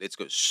cow? Let's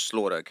go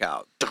slaughter a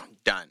cow.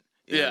 Done.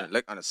 You know, Yeah.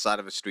 like on the side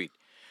of a street.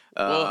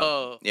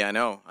 Whoa. Yeah, I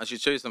know. I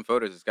should show you some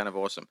photos. It's kind of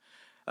awesome.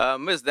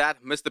 Miss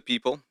that. Miss the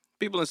people.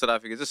 People in South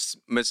Africa just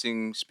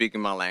missing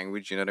speaking my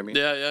language. You know what I mean?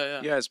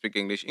 Yeah. Yeah, I speak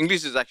English.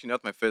 English is actually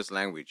not my first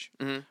language.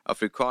 Mhm.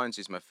 Afrikaans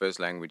is my first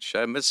language.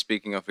 I miss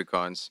speaking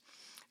Afrikaans.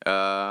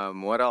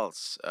 What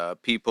else?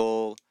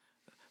 People.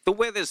 The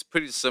weather's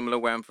pretty similar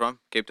where I'm from.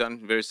 Cape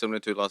Town, very similar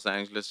to Los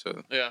Angeles.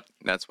 So Yeah.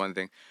 that's one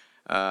thing.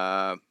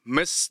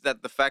 Miss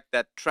that the fact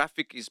that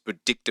traffic is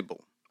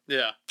predictable.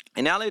 Yeah.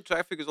 In LA,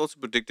 traffic is also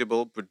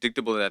predictable.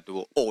 Predictable that there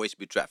will always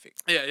be traffic.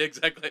 Yeah,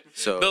 exactly.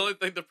 So The only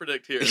thing to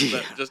predict here is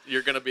that Yeah. just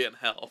you're gonna be in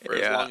hell for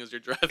as Yeah. long as you're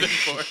driving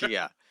for.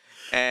 yeah,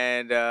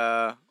 and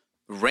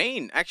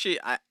rain. Actually,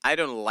 I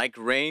don't like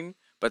rain,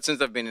 but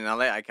since I've been in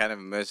LA, I kind of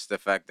miss the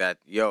fact that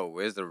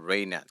where's the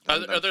rain at?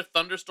 Are there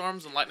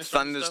thunderstorms and lightning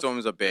storms? And stuff?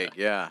 Thunderstorms are big.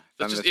 Yeah.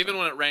 That's just even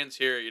when it rains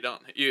here, you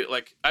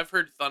like I've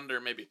heard thunder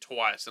maybe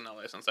twice in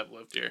LA since I've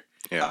lived here.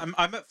 Yeah.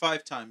 I'm at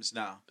 5 times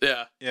now.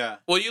 Yeah. Yeah.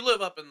 Well, you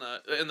live up in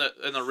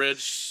the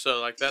ridge, so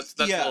like that's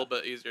Yeah. a little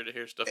bit easier to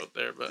hear stuff up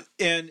there. But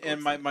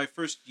And my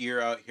first year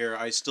out here,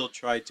 I still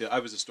tried to. I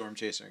was a storm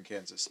chaser in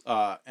Kansas,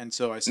 and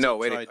so I still No,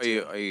 wait. tried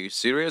Are to. you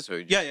serious or?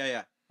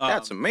 Yeah.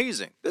 That's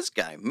amazing. This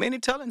guy, many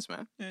talents,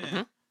 man.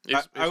 Yeah.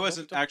 He's I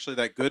wasn't actually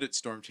that good at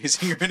storm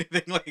chasing or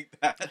anything like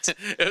that.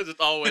 It was just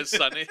always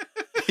sunny.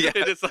 Yeah.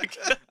 It's like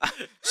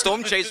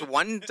Storm chase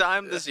one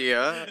time this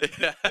year.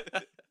 Yeah.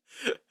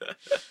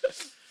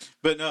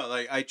 But no,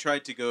 like I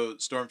tried to go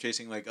storm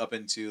chasing like up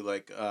into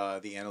like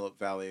the Antelope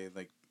Valley,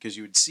 like because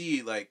you would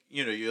see like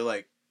you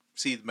like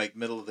see like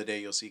middle of the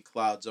day you'll see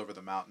clouds over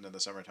the mountain in the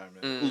summertime.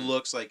 And it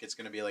looks like it's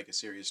gonna be like a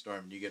serious storm,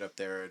 and you get up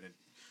there and it,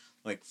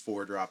 like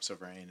 4 drops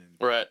of rain and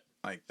Right.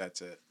 like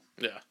that's it.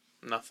 Yeah.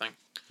 Nothing.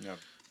 Yeah.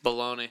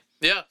 Baloney.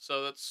 Yeah.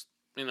 So that's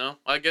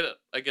I get it.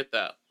 I get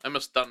that. I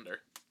miss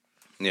thunder.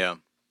 Yeah.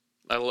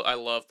 I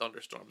love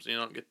thunderstorms. You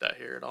don't get that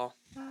here at all.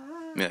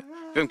 Yeah.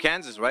 From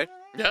Kansas, right?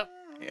 Yeah.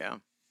 Yeah.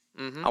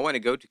 Mm-hmm. I want to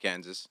go to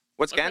Kansas.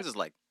 What's Okay. Kansas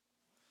like?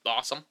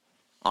 Awesome.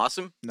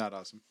 Awesome. Not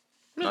awesome.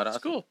 Yeah, Not it's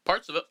awesome. cool.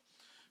 Parts of it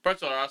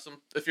are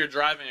awesome. If you're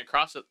driving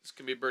across it, this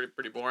can be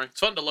pretty boring. It's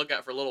fun to look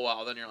at for a little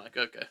while. Then you're like,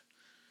 okay.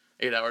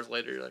 8 hours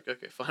later, you're like,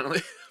 okay,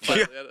 finally.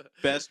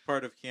 Best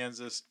part of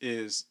Kansas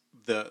is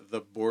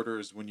the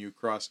borders when you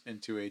cross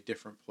into a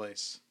different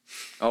place.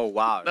 Oh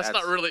wow. That's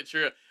not really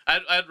true.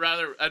 I'd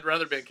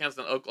rather be in Kansas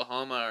than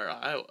Oklahoma or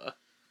Iowa.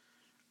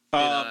 You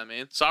know what I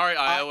mean? Sorry,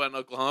 Iowa and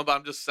Oklahoma, but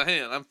I'm just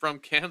saying. I'm from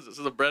Kansas. This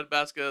is the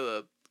breadbasket of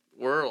the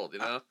world,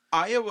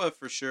 Iowa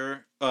for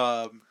sure.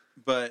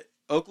 But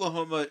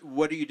Oklahoma,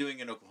 what are you doing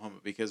in Oklahoma?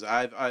 Because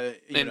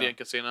Indian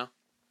casino.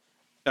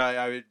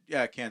 I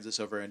would Kansas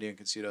over Indian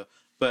Casino.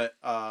 But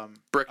I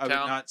would Bricktown.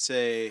 not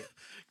say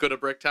Go to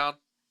Bricktown.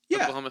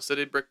 Yeah. Oklahoma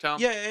City, Bricktown.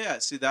 Yeah.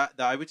 See that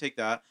I would take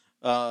that.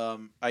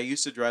 I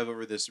used to drive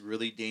over this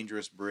really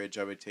dangerous bridge.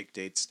 I would take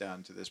dates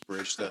down to this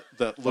bridge that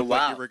looked like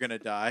wow. you were gonna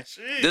die.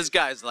 Jeez. This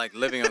guy's like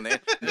living on the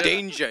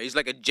danger. He's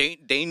like a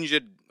danger.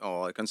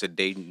 Oh, I can't say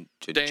danger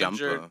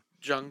jumper.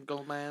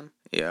 Jungle man.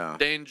 Yeah.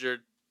 Danger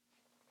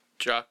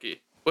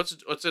jockey.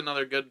 What's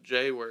another good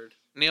J word?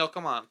 Neil,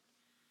 come on.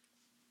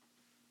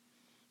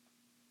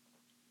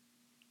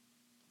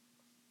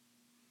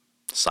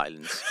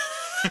 Silence.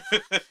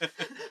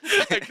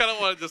 I kind of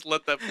want to just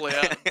let that play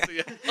out and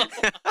see how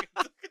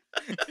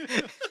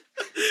long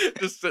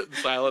just sit in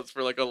silence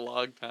for like a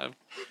long time,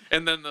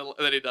 and then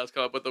he does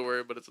come up with the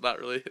word, but it's not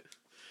really.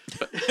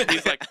 But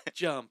he's like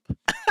jump.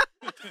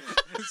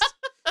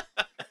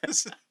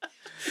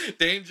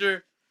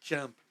 Danger,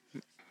 jump.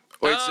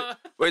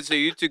 Wait, so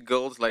you two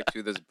girls like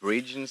to this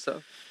bridge and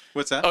stuff?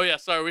 What's that? Oh yeah,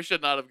 sorry, we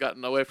should not have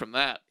gotten away from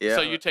that. Yeah.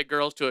 So you take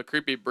girls to a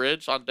creepy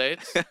bridge on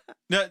dates?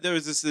 No, there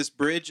was this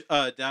bridge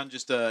down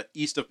just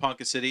east of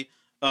Ponca City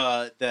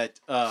that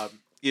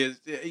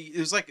it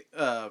was like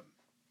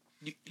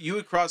you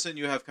would cross it and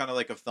you have kind of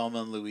like a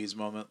Thelma and Louise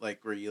moment, like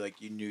where you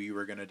knew you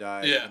were gonna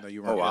die, Yeah. even though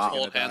you weren't. wow. really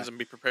Hold gonna hands die. and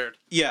be prepared.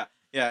 Yeah.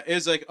 It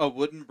was like a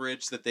wooden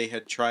bridge that they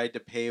had tried to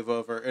pave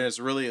over, and it's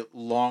a really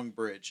long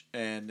bridge,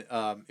 and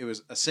it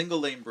was a single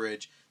lane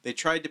bridge. They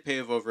tried to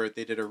pave over it.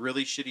 They did a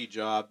really shitty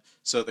job,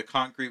 so the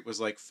concrete was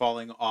like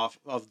falling off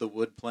of the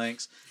wood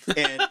planks,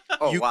 and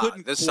Oh you wow,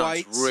 couldn't this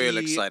sounds quite real see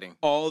exciting.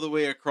 all the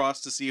way across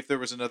to see if there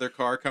was another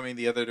car coming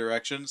the other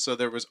direction. So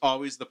there was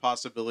always the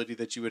possibility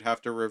that you would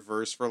have to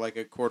reverse for like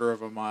a quarter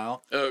of a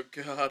mile. Oh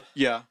god.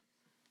 Yeah.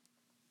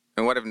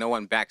 And what if no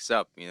one backs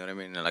up? You know what I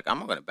mean? They're like, I'm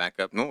not gonna back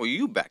up. No,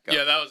 you back up.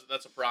 Yeah,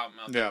 that's a problem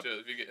out there Yeah.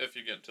 too. If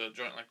you get into a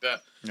joint like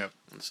that, Yep.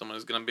 and someone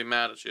is gonna be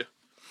mad at you.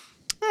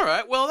 All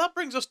right, well that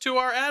brings us to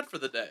our ad for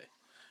the day.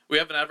 We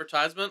have an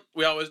advertisement.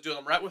 We always do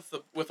them right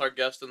with our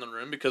guest in the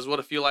room, because what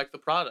if you like the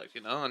product,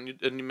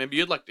 and maybe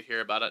you'd like to hear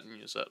about it and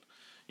use it,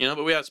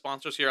 But we have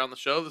sponsors here on the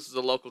show. This is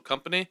a local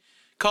company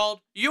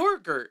called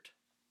Yogurt.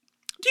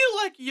 Do you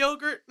like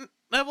yogurt,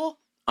 Neville?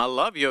 I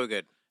love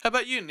yogurt. How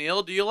about you,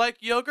 Neil? Do you like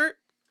yogurt?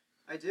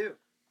 I do.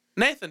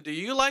 Nathan, do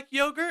you like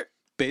yogurt?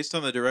 Based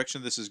on the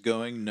direction this is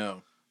going,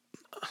 no.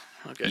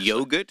 Okay.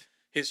 Yogurt?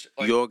 He's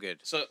like, Yogurt.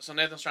 So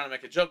Nathan's trying to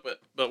make a joke,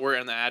 but we're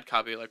in the ad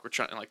copy, like we're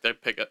trying, like they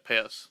pay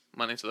us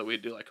money so that we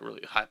do like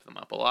really hype them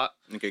up a lot.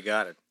 Okay,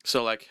 got it.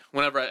 So like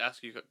whenever I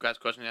ask you guys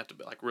questions, you have to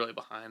be like really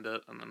behind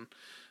it, and then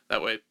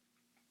that way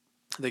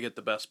they get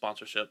the best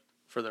sponsorship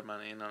for their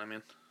money. You know what I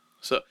mean?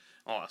 So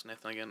I'll ask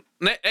Nathan again.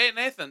 Hey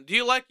Nathan, do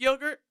you like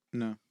yogurt?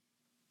 No.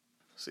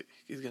 See,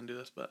 he's gonna do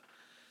this, but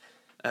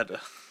I had to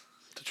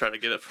try to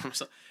get it from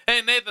himself.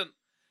 Hey Nathan,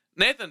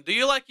 Nathan, do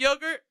you like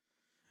yogurt?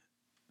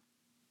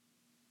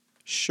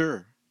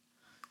 Sure.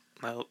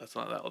 That's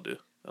not that'll do.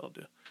 That'll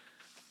do.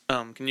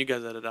 Can you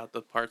guys edit out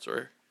the parts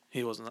where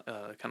he wasn't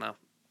kind of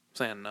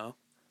saying no?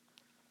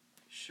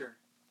 Sure.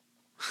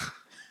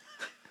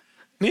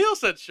 Neil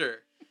said sure.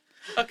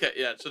 Okay,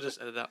 yeah. So just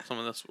edit out some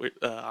of this,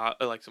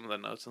 like some of the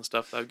notes and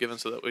stuff that I've given,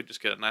 so that we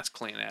just get a nice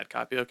clean ad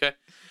copy. Okay.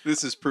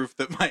 This is proof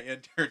that my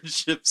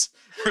internships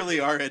really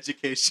are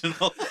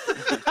educational.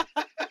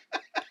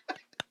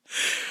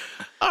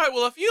 All right.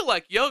 Well, if you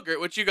like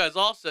yogurt, which you guys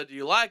all said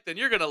you like, then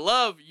you're gonna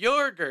love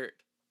yogurt.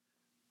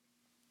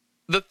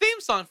 The theme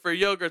song for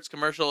Yogurt's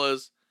commercial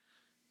is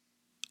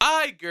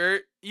I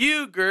Gurt,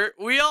 you Gurt,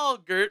 we all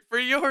Gurt for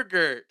your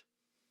Gurt.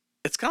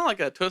 It's kind of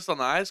like a twist on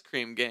the ice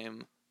cream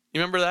game.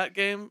 You remember that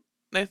game,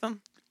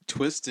 Nathan?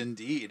 Twist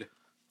indeed.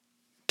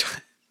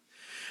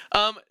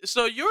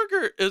 So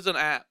Yogurt is an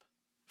app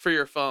for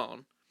your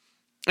phone,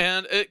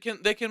 and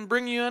they can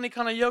bring you any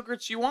kind of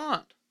yogurts you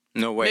want.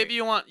 No way. Maybe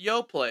you want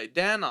Yoplait,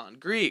 Danone,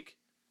 Greek,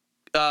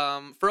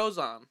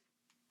 Frozone.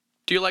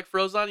 Do you like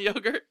Frozone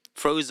yogurt?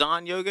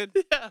 Frozen yogurt?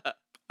 Yeah.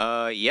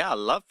 Yeah, I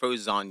love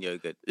frozen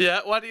yogurt.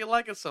 Yeah. Why do you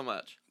like it so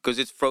much? Because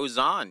it's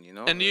frozen, you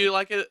know? And do you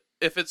like it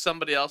if it's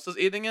somebody else is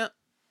eating it?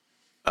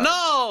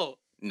 No!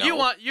 No. You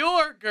want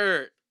your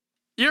Gurt.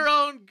 Your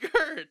own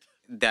Gurt.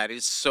 That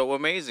is so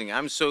amazing.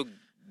 I'm so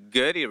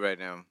goody right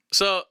now.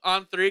 So,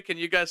 on 3, can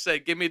you guys say,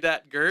 give me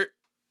that Gurt?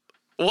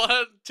 1,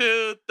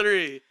 2,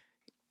 3.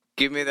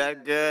 Give me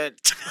that good.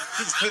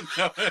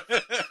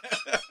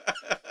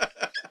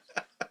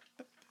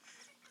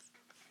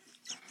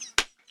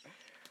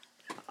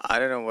 I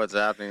don't know what's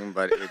happening,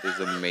 but it is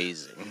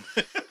amazing.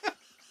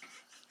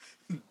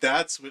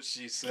 That's what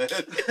she said.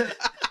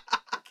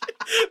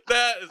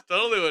 That is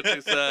totally what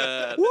you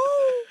said.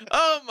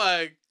 Oh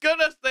my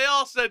goodness, they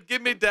all said,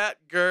 give me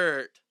that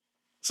Gurt.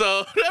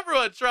 So,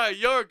 everyone try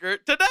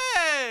yogurt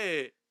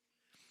today.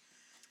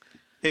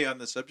 Hey, on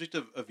the subject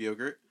of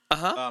yogurt,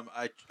 Uh-huh.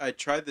 I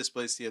tried this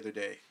place the other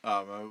day.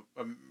 I'm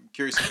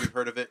curious if you've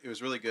heard of it. It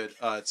was really good.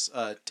 It's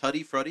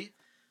Tutti Frutti.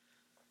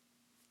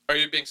 Are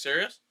you being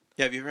serious?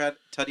 Yeah, have you ever had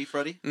Tutti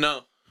Frutti?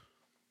 No.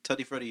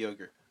 Tutti Frutti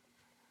yogurt.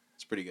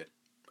 It's pretty good.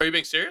 Are you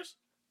being serious?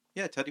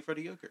 Yeah, Tutti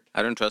Frutti yogurt.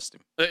 I don't trust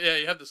him. Yeah,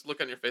 you have this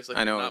look on your face like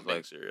I know, you're not it's being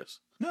like- serious.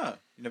 No,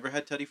 you never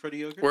had Tutti Frutti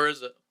yogurt? Where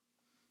is it?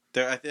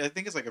 They're, I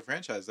think it's like a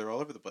franchise. They're all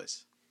over the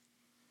place.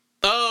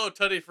 Oh,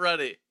 Tutti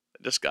Frutti.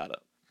 I just got it.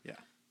 Yeah.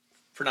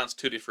 Pronounced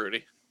Tutti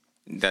Frutti.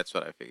 That's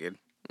what I figured.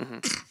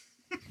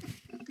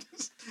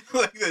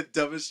 Like the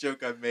dumbest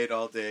joke I've made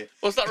all day.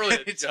 Well, it's not really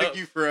a It joke. took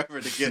you forever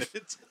to get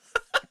it.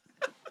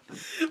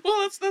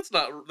 Well, that's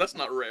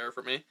not rare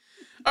for me.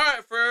 All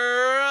right,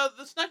 for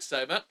this next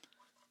segment,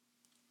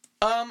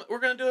 we're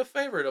gonna do a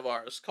favorite of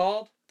ours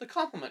called the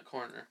Compliment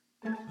Corner.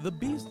 The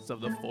beasts of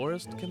the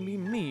forest can be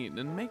mean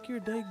and make your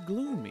day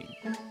gloomy.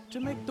 To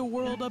make the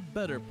world a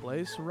better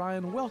place,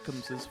 Ryan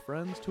welcomes his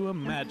friends to a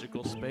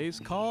magical space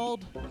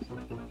called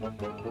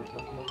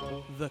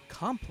the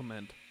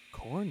Compliment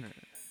Corner.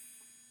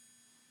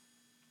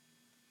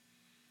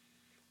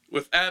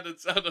 With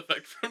added sound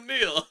effect from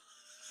Neil.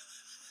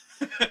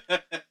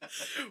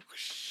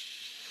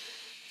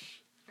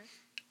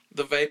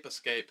 The vape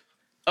escape.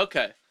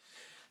 Okay.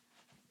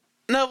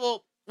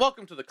 Neville,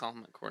 welcome to the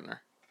Compliment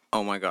Corner.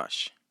 Oh my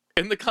gosh.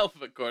 In the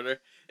Compliment Corner,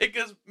 it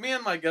gives me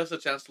and my guests a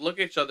chance to look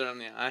each other in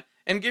the eye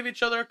and give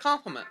each other a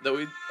compliment that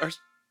we are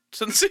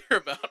sincere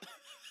about.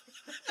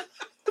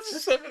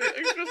 There's so many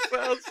extra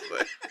sounds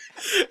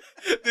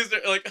today. These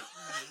are like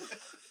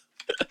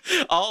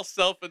all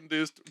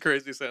self-induced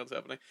crazy sounds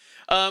happening.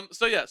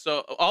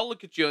 So I'll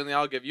look at you and then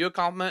I'll give you a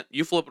compliment.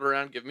 You flip it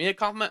around, give me a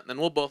compliment, and then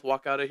we'll both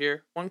walk out of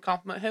here one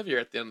compliment heavier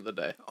at the end of the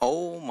day.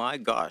 Oh my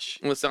gosh.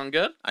 Will it sound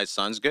good? It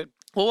sounds good.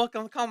 Well,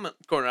 welcome to the Compliment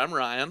Corner. I'm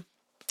Ryan.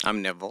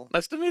 I'm Neville.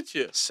 Nice to meet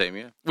you. Same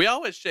here. We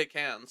always shake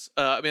hands.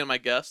 My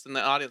guests and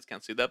the audience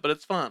can't see that, but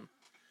it's fun.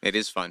 It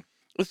is fun.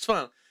 It's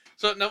fun.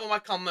 So, Neville, my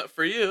compliment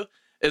for you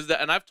is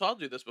that, and I've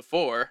told you this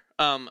before,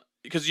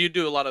 because you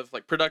do a lot of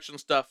like production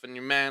stuff and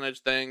you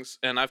manage things,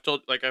 and I've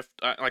told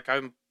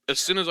I'm as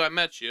soon as I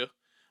met you,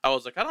 I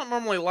was like, I don't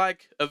normally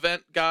like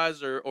event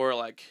guys or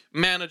like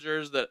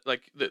managers that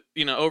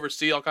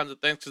oversee all kinds of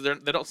things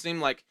because they don't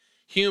seem like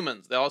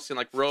humans. They all seem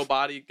like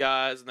robot-y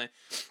guys, and they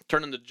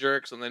turn into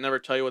jerks, and they never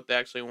tell you what they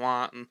actually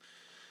want, and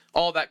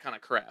all that kind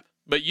of crap.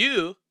 But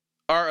you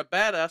are a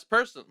badass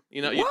person.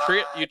 You know, you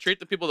treat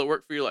the people that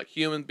work for you like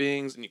human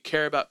beings, and you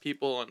care about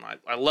people, and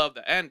I love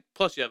that. And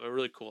plus, you have a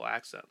really cool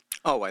accent.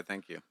 Oh, why,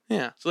 thank you.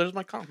 Yeah, so there's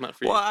my compliment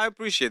for you. Well, I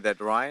appreciate that,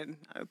 Ryan.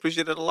 I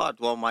appreciate it a lot.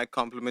 Well, my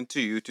compliment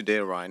to you today,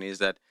 Ryan, is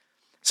that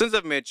since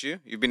I've met you,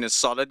 you've been a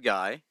solid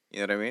guy.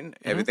 You know what I mean?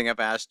 Mm-hmm. Everything I've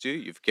asked you,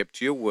 you've kept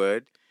to your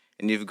word.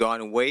 And you've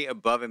gone way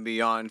above and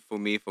beyond for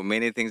me for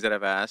many things that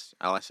I've asked.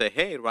 I'll say,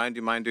 hey, Ryan, do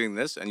you mind doing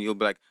this? And you'll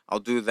be like, I'll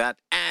do that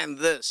and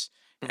this.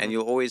 Mm-hmm. And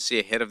you'll always see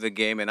ahead of the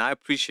game. And I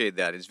appreciate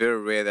that. It's very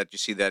rare that you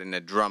see that in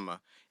a drummer.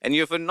 And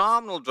you're a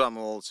phenomenal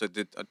drummer also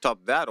to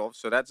top that off.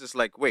 So that's just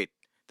like, wait,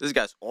 this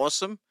guy's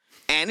awesome.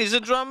 And he's a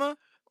drummer?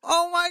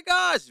 Oh my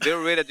gosh,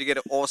 very rare that you get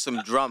an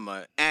awesome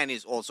drummer and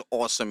he's also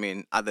awesome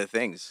in other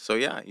things. So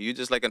yeah, you're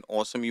just like an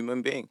awesome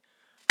human being.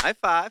 High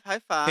five,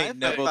 high five, Hey, high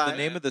Neville, five. the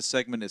name of the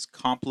segment is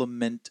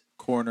Compliment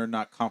Corner,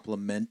 not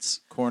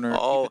Compliments Corner.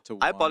 Oh, Keep it to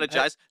I one.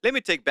 apologize. Let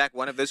me take back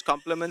one of those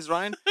compliments,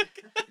 Ryan.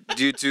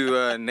 Due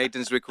to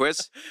Nathan's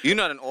request, you're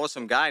not an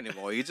awesome guy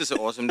anymore. You're just an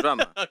awesome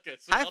drummer. Okay,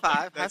 so High five,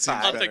 high that seems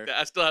I'll five. take better. that.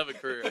 I still have a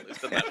career at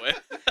least in that way.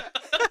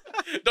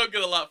 Don't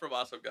get a lot from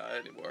awesome guy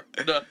anymore.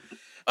 No.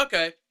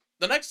 Okay,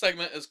 the next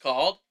segment is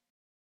called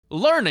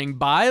Learning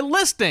by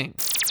listing.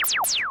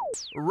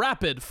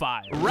 Rapid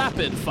fire.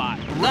 Rapid fire.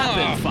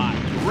 Rapid fire.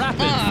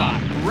 Rapid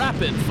fire.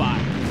 Rapid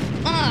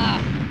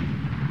fire.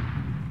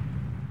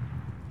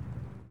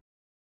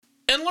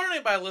 In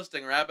learning by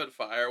listing rapid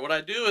fire, what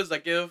I do is I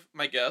give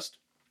my guest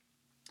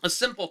a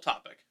simple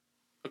topic,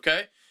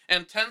 okay?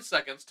 And 10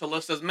 seconds to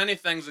list as many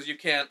things as you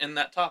can in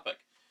that topic.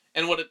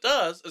 And what it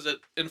does is it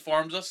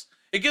informs us,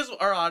 it gives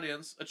our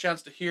audience a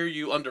chance to hear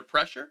you under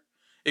pressure.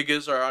 It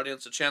gives our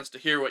audience a chance to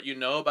hear what you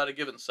know about a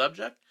given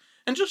subject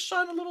and just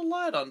shine a little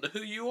light onto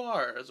who you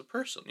are as a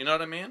person. You know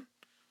what I mean?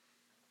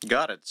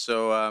 Got it.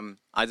 So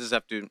I just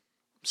have to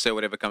say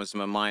whatever comes to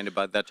my mind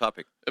about that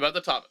topic. About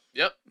the topic.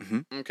 Yep.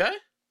 Mhm. Okay.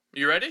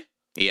 You ready?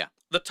 Yeah.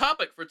 The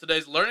topic for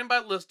today's Learning by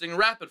Listing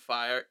Rapid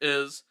Fire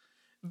is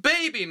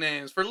baby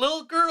names for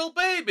little girl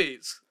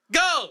babies.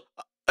 Go!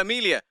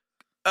 Amelia,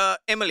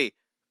 Emily,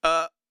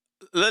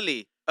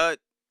 Lily,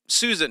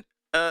 Susan,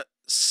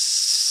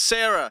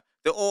 Sarah.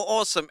 They're all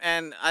awesome,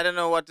 and I don't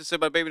know what to say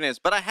about baby names.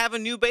 But I have a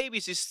new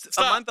baby. She's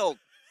Stop. a month old.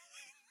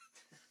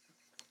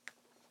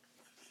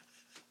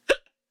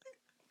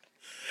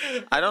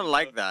 I don't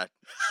like that.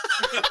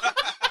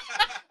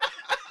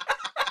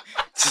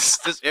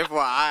 just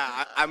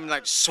FYI, I'm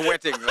like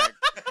sweating like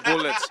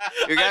bullets.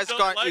 You guys don't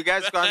can't, like you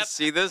guys that. can't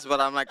see this, but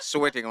I'm like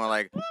sweating. I'm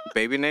like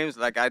baby names.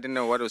 Like I didn't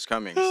know what was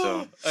coming.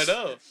 So I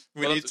know.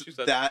 We Well, need that's what she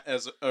said. that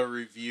as a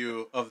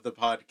review of the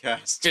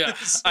podcast. Yeah,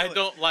 So, I like,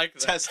 don't like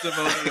that.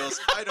 testimonials.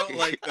 I don't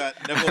like that.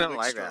 I Neville don't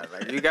like Wickstrom. that.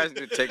 Like you guys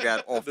need to take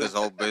that off this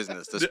whole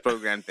business, this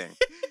program thing.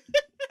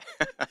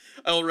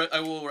 I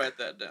will write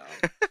that down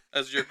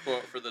as your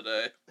quote for the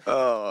day.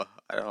 Oh,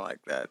 I don't like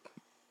that.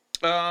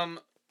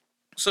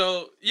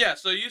 So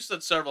you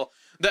said several,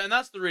 and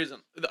that's the reason.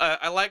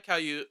 I like how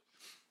you,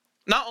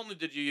 not only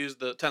did you use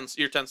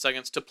your 10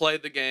 seconds to play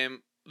the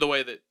game the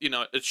way that,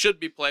 it should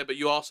be played, but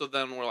you also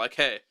then were like,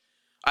 hey,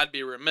 I'd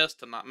be remiss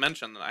to not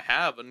mention that I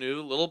have a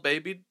new little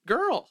baby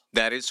girl.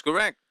 That is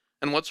correct.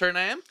 And what's her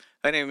name?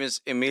 Her name is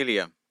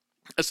Emilia.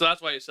 So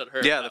that's why you said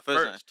her. Yeah, at the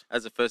first.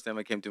 That's the first name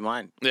that came to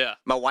mind. Yeah,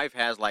 My wife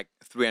has like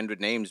 300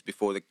 names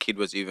before the kid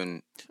was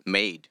even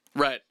made.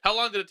 right. How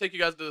long did it take you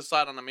guys to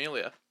decide on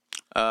Amelia?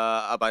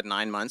 About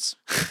 9 months.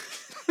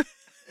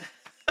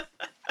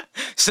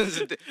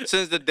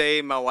 since the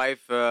day my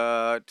wife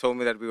told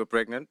me that we were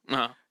pregnant,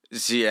 Uh-huh.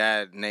 she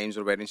had names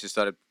already, and she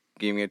started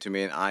giving it to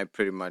me, and I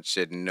pretty much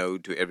said no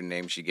to every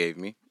name she gave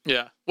me.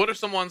 Yeah. What are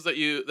some ones that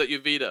you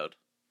vetoed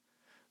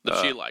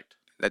that she liked?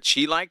 That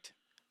she liked.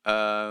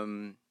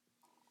 You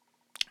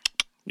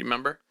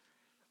remember?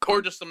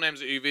 Or just some names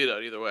that you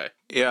vetoed, either way.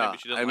 Yeah, Maybe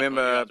she didn't I like one,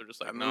 remember. you guys were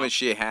just like, I remember no.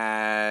 she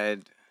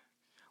had.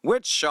 We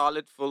had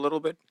Charlotte for a little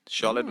bit.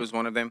 Charlotte was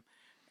one of them,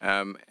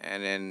 and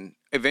then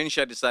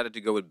eventually I decided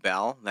to go with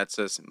Belle. That's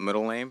her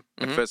middle name.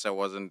 At first, I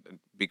wasn't a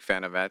big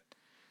fan of that.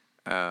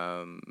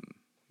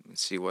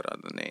 Let's see what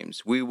other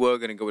names. We were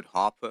gonna go with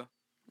Harper.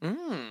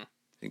 Mm,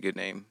 A good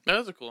name. that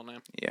is a cool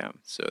name. Yeah.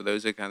 So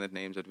those are kind of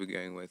names that we're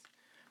going with.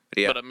 But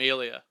yeah, But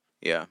Amelia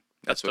yeah.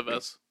 That's what we,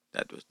 Estevez.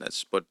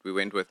 that's what we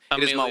went with.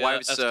 Amelia It is my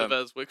wife's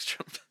Estevez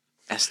Wickstrom.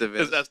 Estevez.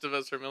 Is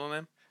Estevez her middle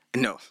name?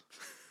 No.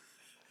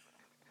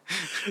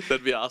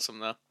 That'd be awesome,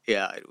 though.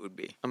 Yeah, it would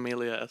be.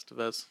 Amelia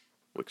Estevez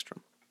Wickstrom.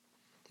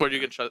 What are you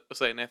going to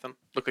say, Nathan?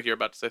 Look like you're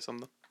about to say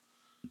something.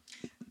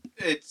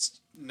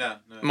 It's no.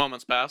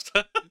 Moments passed.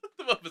 The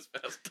moments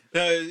passed.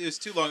 No, it's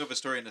too long of a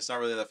story, and it's not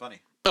really that funny.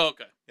 Oh,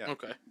 okay. Yeah.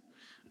 Okay.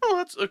 Oh,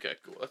 that's okay.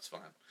 Cool. That's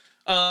fine.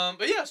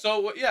 But yeah,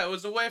 so yeah, it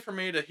was a way for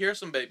me to hear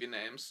some baby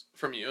names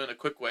from you in a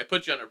quick way,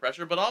 put you under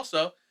pressure, but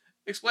also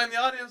explain to the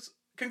audience,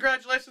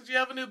 congratulations, you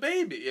have a new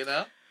baby, you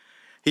know?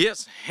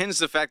 Yes, hence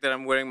the fact that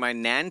I'm wearing my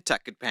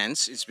Nantucket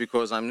pants. It's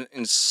because I'm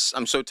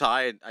so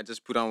tired. I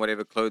just put on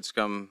whatever clothes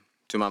come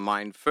to my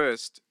mind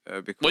first.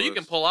 Because Well, you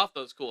can pull off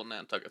those cool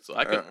Nantuckets, so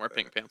I couldn't wear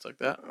pink pants like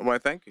that. Why,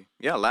 thank you.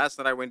 Yeah, last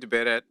night I went to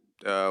bed at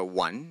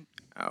 1.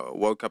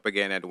 Woke up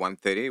again at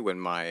 1:30 when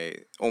my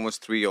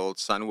almost 3-year-old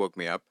son woke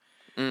me up.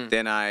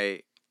 Then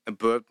I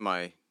burped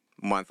my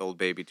month-old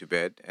baby to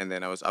bed, and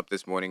then I was up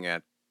this morning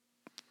at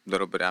a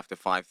little bit after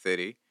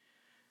 5:30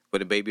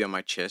 with a baby on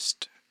my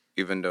chest,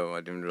 even though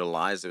I didn't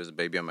realize there was a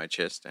baby on my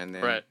chest. And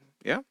then, Right.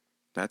 yeah,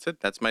 that's it.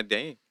 That's my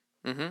day.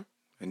 Mm-hmm.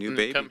 A new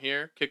baby. Come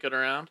here, kick it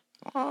around.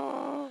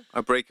 Oh,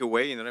 I break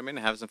away, you know what I mean?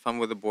 Have some fun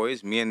with the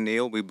boys. Me and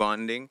Neil, we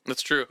bonding.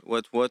 That's true.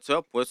 What's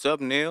up? What's up,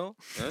 Neil?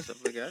 Yeah,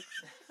 stuff like that.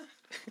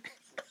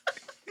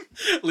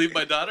 Leave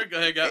my daughter, go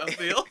hang out with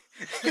Neil.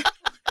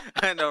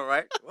 I know,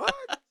 right? What?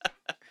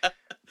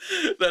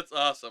 That's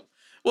awesome.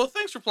 Well,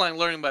 thanks for playing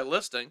Learning by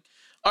Listing.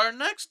 Our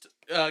next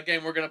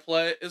game we're going to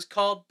play is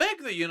called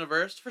Beg the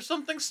Universe for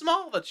Something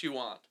Small That You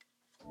Want.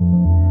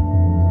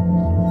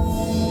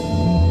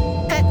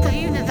 Beg the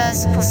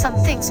universe for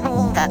something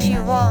small that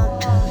you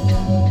want.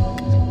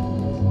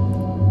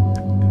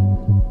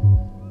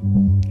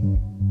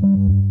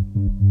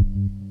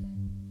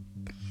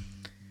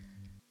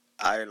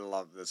 I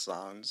love the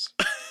sounds.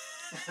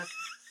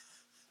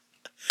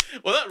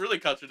 Well, that really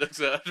contradicts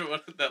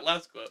that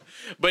last quote.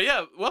 But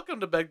yeah, welcome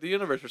to Beg the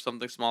Universe for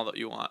Something Small That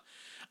You Want.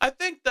 I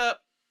think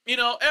that,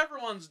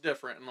 everyone's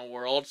different in the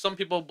world. Some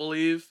people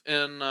believe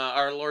in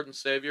our Lord and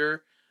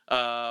Savior,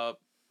 L.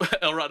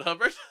 Ron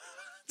Hubbard.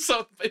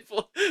 Some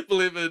people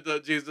believe in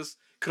Jesus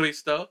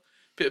Cristo.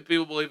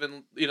 People believe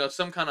in,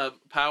 some kind of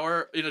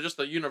power, just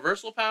the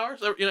universal power.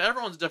 So,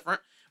 everyone's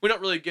different. We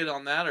don't really get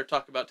on that or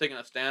talk about taking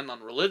a stand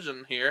on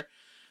religion here.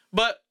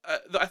 But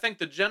I think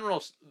the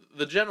general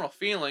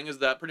feeling is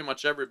that pretty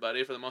much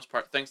everybody, for the most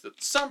part, thinks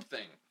that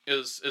something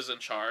is in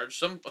charge,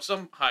 some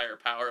higher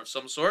power of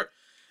some sort,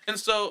 and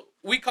so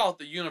we call it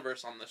the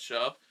universe on this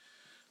show.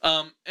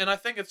 And I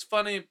think it's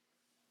funny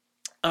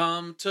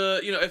if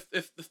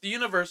the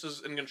universe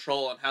is in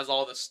control and has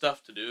all this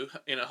stuff to do,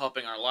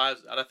 helping our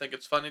lives out. I think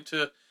it's funny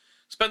to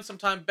spend some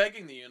time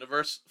begging the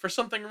universe for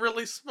something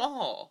really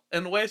small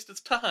and waste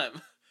its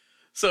time.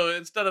 So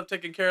instead of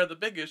taking care of the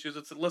big issues,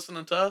 it's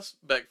listening to us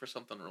beg for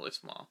something really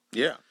small.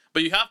 Yeah.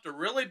 But you have to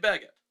really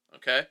beg it,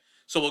 okay?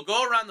 So we'll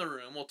go around the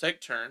room. We'll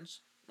take turns,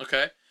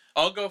 okay?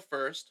 I'll go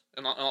first,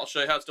 and I'll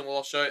show you how it's done. Well,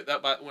 I'll show you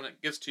that when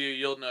it gets to you,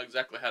 you'll know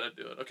exactly how to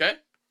do it, okay?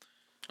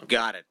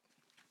 Got it.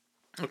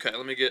 Okay,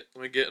 let me get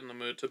in the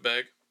mood to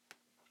beg.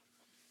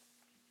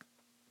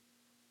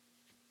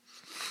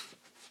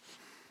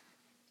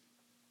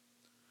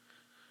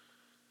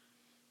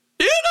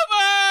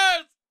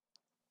 Universe!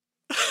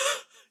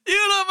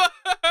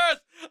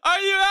 Universe! Are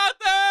you out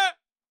there?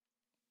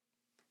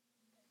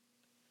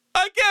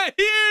 I can't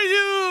hear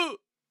you!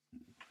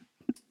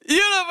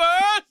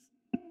 Universe!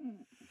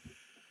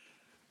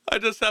 I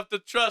just have to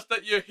trust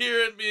that you're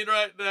hearing me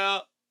right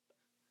now.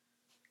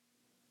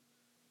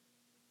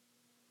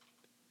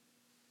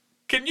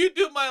 Can you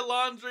do my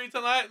laundry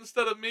tonight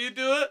instead of me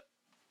do it?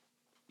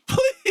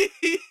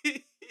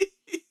 Please!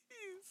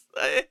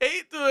 I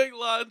hate doing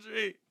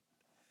laundry.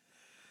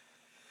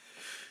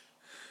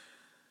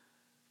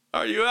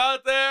 Are you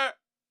out there?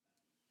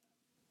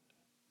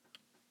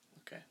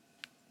 Okay.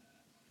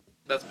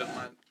 That's been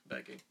my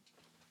begging.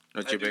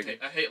 What's your begging?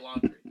 I hate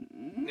laundry.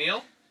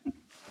 Neil?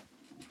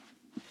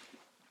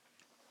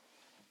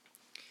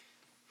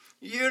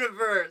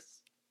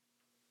 Universe!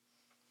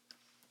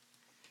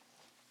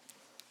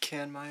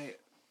 Can my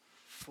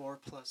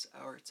 4+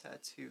 hour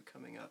tattoo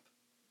coming up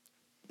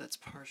that's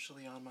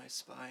partially on my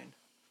spine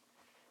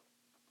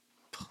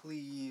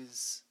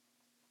please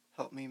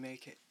help me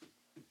make it?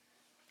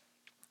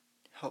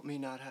 Help me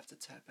not have to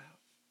tap out.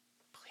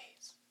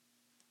 Please.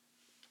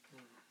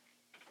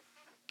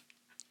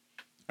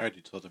 I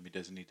already told him he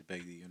doesn't need to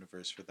beg the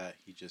universe for that.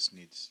 He just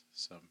needs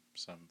some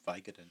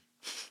Vicodin.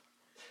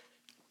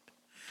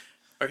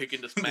 Or he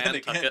can just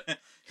man tuck it.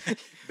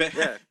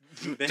 Yeah.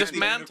 Just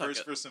man tuck it.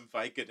 For some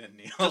Vicodin,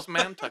 Neil. Just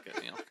man tuck it,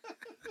 Neil.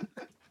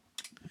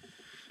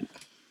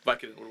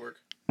 Vicodin would work.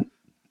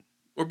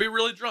 Or be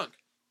really drunk.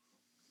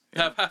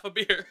 Yeah. Have half a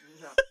beer.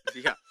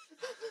 Yeah.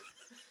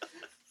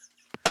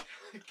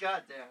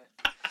 God damn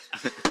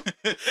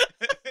it.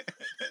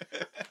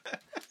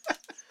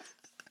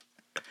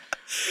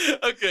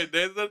 Okay,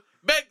 Nathan.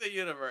 Beg the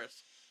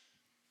universe.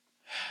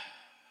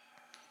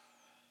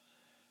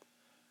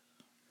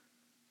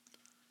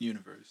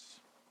 Universe.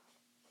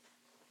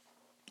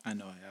 I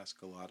know I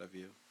ask a lot of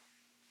you.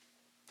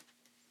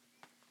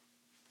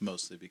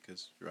 Mostly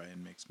because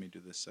Ryan makes me do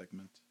this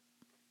segment.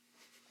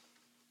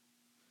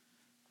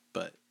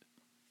 But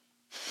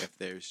if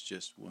there's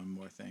just one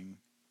more thing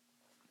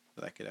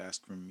that I could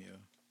ask from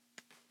you,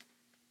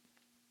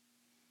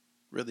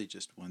 really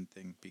just one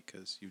thing,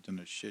 because you've done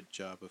a shit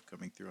job of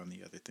coming through on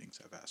the other things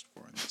I've asked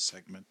for in this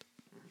segment.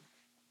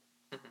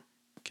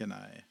 Can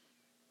I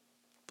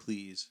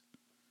please,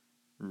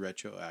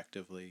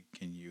 retroactively,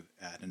 can you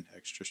add an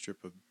extra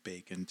strip of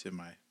bacon to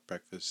my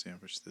breakfast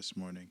sandwich this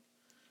morning?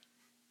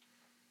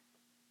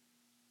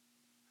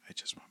 I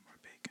just want more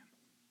bacon.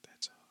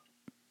 That's all.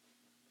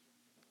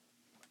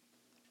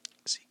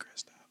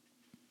 Seacrest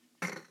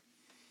out.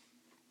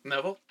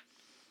 Neville?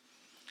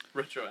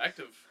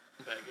 Retroactive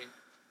begging.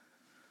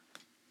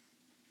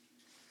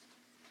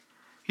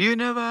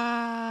 Universe.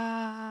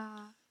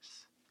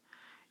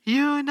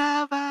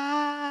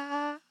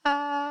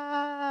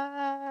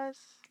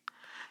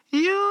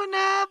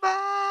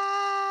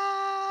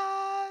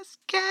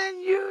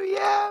 Can you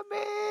hear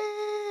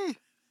me?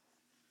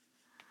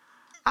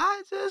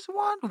 I just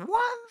want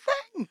one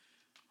thing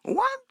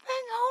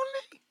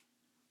only.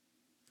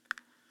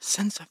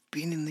 Since I've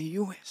been in the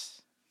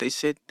US, they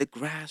said the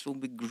grass will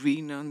be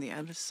greener on the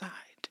other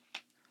side.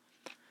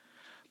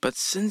 But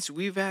since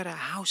we've had a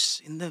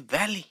house in the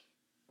valley,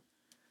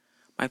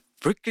 my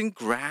freaking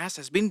grass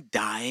has been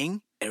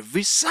dying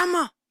every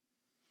summer.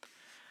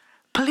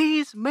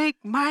 Please make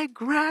my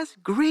grass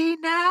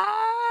greener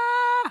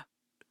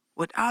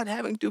without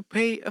having to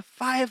pay a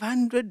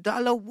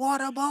 $500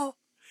 water bill.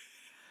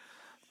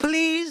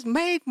 Please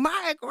make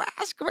my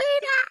grass greener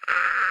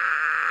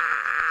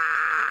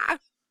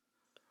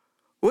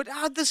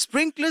without the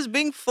sprinklers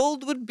being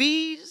filled with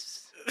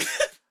bees.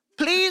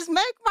 Please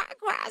make my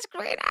grass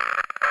greener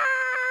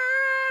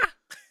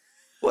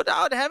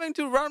without having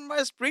to run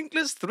my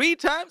sprinklers 3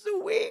 times a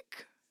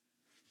week.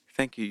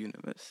 Thank you,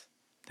 universe.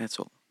 That's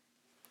all.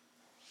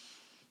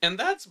 And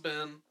that's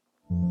been...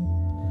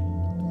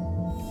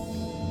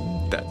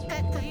 That's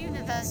Beg the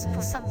universe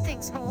for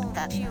something small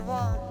that you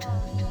want.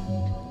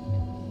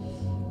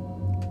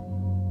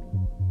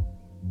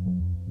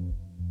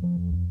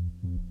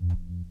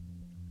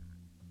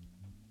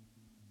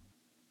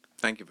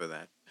 Thank you for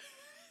that.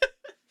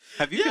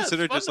 Have you Yeah, it's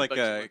considered fun just to like beg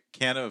a someone.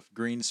 can of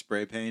green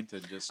spray paint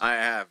and just I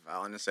have. I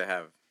honestly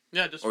have.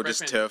 Yeah, just Or spray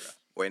just paint turf.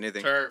 Or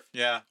anything. Turf.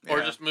 yeah. Or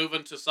Yeah. just move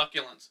into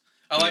succulents.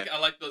 I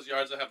like those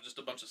yards that have just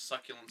a bunch of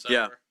succulents Yeah,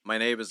 everywhere. my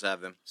neighbors have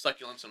them.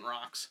 Succulents and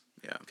rocks.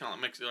 Yeah. Kind of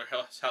makes your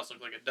house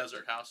look like a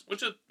desert house,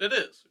 which it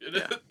is.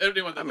 Yeah.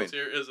 Anyone that I lives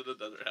mean- here is in a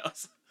desert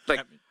house.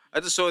 I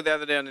just saw it the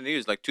other day on the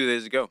news, like 2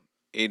 days ago.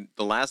 The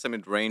last time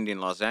it rained in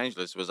Los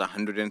Angeles was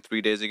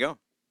 103 days ago.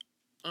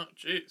 Oh,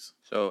 jeez.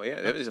 So, yeah,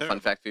 that That's is a terrible. fun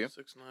fact for you.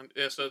 6, 9.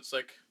 Yeah, so it's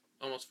like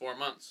almost 4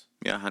 months.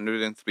 Yeah,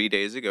 103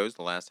 days ago is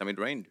the last time it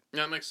rained.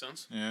 Yeah, that makes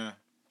sense. Yeah.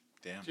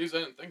 Damn. Jeez, I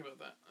didn't think about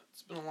that.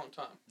 It's been a long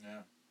time.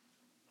 Yeah.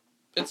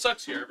 It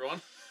sucks here,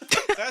 everyone.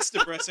 That's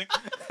depressing.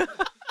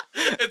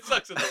 It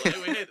sucks in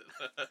LA. We hate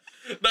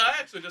it. No, I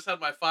actually just had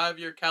my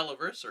 5-year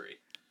caliversary.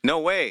 No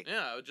way.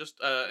 Yeah, just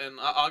in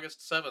August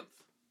 7th.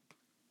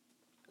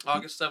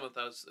 August 7th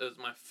is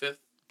my 5th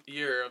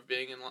year of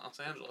being in Los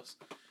Angeles.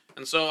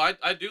 And so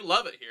I do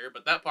love it here,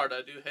 but that part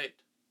I do hate.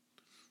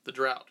 The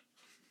drought.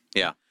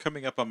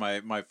 Coming up on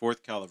my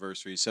 4th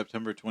caliversary,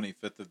 September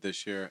 25th of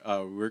this year,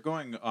 we're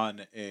going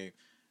on a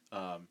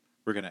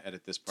we're going to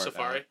edit this part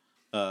Safari.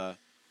 out,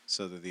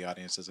 so that the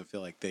audience doesn't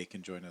feel like they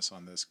can join us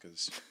on this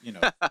because,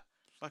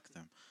 fuck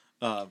them.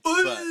 But,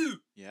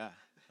 yeah.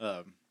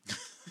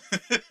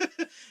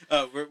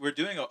 We're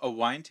doing a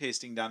wine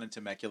tasting down in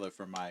Temecula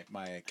for my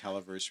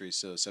caliversary.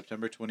 So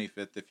September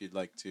 25th, if you'd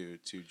like to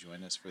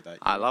join us for that.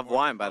 I you're love more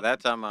wine. than By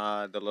welcome. that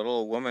time, the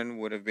little woman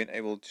would have been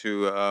able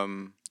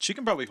to. She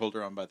can probably hold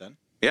her own by then.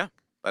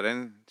 By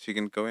then, she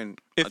can go in.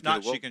 If onto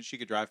not, the wall. she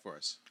could drive for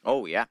us.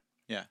 Oh, yeah.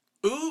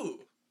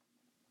 Ooh.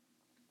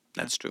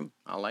 That's true.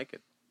 I like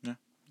it.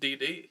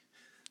 DD.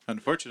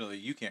 Unfortunately,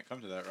 you can't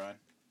come to that ride.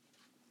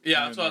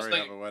 Yeah, You that's what I was already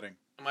thinking. have a wedding.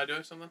 Am I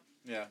doing something?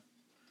 Yeah.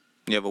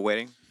 You have a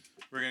wedding?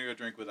 We're gonna go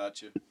drink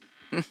without you.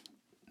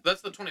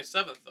 That's the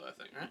 27th, though, I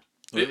think, right?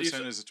 Well, You this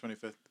said- is the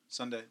 25th,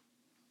 Sunday.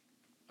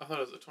 I thought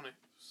it was the 20th.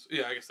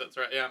 Yeah, I guess that's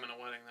right. Yeah, I'm in a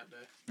wedding that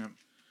day. Yep.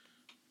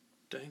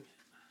 Dang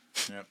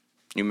it.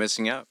 You're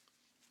missing out.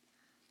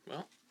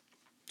 Well,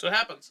 so it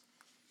happens.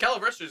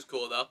 Caliversary is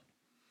cool, though.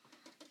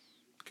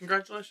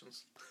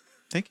 Congratulations.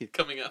 Thank you.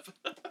 Coming up.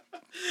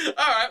 All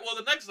right, well,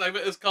 the next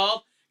segment is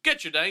called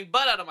Get Your Dang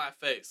Butt Out of My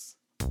Face.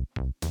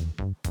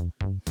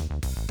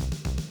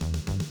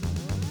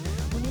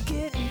 When you're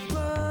getting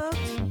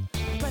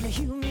fucked by the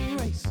human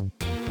race,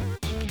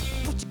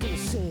 what you gonna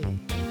say?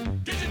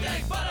 Get your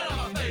dang butt out of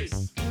my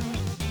face!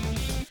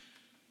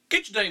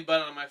 Get Your Dang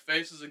Butt Out of My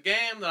Face is a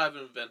game that I've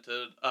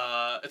invented.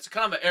 It's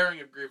kind of an airing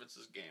of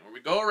grievances game where we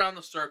go around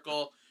the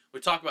circle,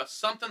 we talk about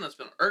something that's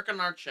been irking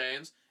our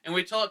chains, and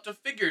we tell it to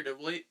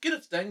figuratively get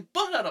its dang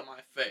butt out of my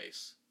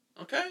face.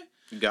 Okay?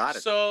 Got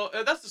it. So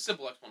that's the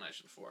simple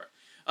explanation for it.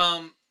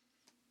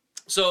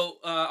 So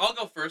I'll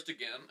go first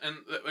again, and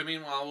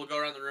meanwhile we'll go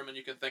around the room and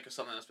you can think of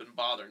something that's been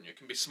bothering you. It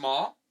can be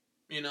small,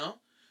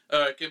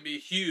 it can be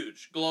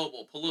huge,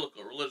 global,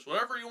 political, religious,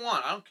 whatever you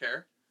want. I don't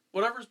care.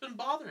 Whatever's been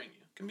bothering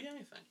you. It can be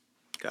anything.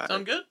 Got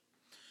Sound it. good?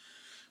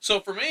 So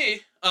for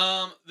me,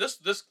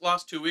 this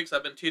last 2 weeks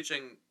I've been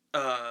teaching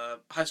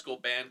high school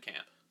band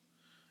camp,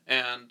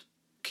 and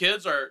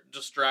kids are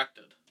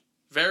distracted,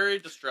 very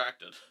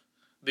distracted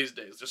these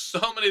days. There's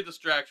so many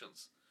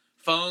distractions.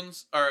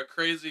 Phones are a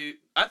crazy.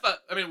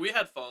 We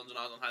had phones when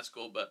I was in high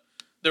school, but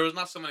there was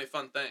not so many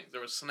fun things.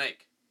 There was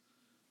Snake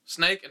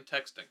and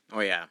texting.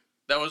 Oh, yeah.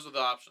 That was the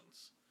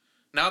options.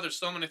 Now there's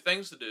so many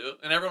things to do,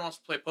 and everyone wants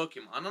to play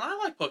Pokemon, and I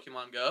like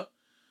Pokemon Go,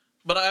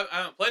 but I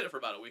haven't played it for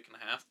about a week and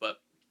a half,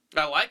 but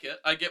I like it.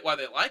 I get why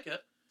they like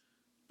it,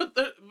 but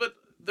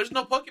there's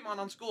no Pokemon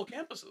on school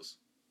campuses.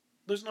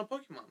 There's no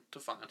Pokemon to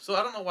find, so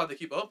I don't know why they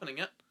keep opening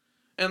it,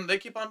 and they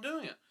keep on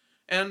doing it.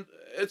 And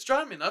it's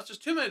driving me nuts. There's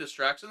too many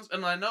distractions,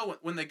 and I know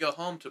when they go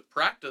home to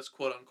practice,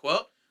 quote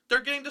unquote,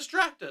 they're getting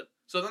distracted.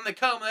 So then they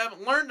come and they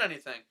haven't learned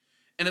anything,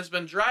 and it's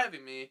been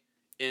driving me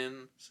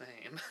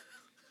insane.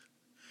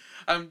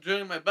 I'm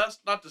doing my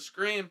best not to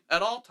scream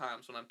at all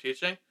times when I'm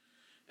teaching,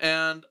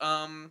 and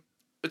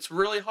it's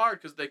really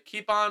hard because they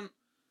keep on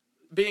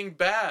being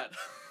bad.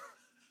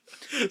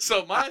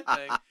 So my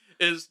thing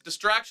is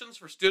distractions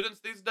for students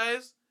these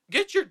days.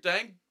 Get your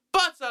dang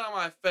butts out of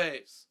my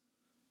face.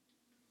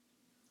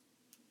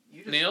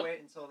 You just Neil? wait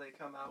until they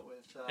come out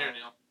with. Here,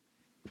 Neil.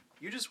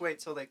 You just wait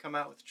till they come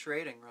out with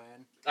trading,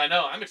 Ryan. I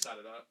know. I'm excited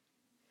about it.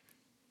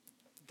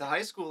 The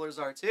high schoolers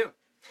are too.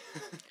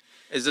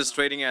 Is this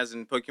trading as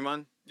in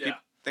Pokemon? Yeah.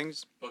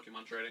 Things?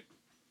 Pokemon trading.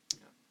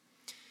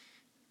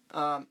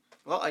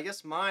 Well, I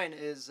guess mine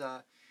is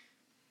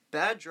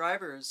bad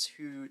drivers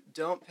who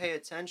don't pay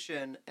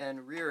attention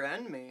and rear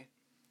end me.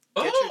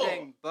 Get your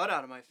dang butt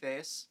out of my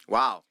face.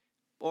 Wow.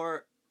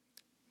 Or,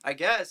 I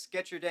guess,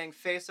 get your dang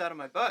face out of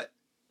my butt.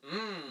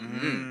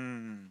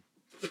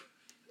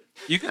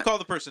 You can call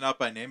the person out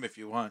by name if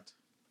you want.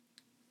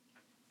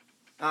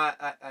 I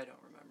don't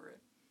remember it.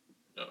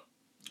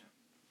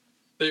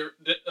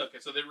 Okay,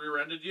 so they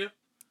rear-ended you?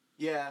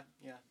 Yeah.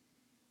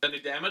 Any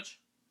damage?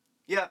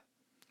 Yeah.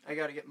 I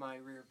gotta get my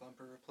rear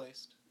bumper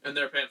replaced. And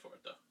they're paying for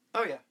it, though.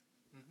 Oh, yeah.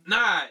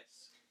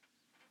 Nice!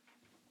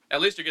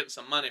 At least you're getting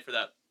some money for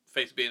that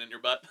face being in your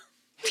butt.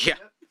 Yeah.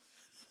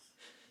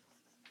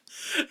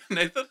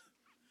 Nathan?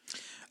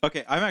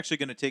 Okay, I'm actually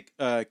going to take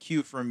a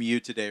cue from you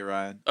today,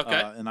 Ryan.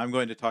 Okay. And I'm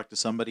going to talk to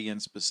somebody in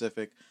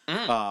specific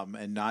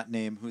and not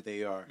name who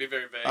they are. Be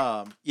very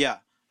vague. Yeah.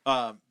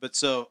 But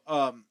so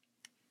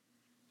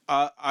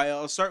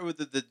I'll start with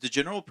the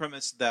general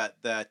premise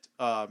that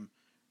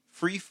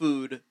free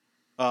food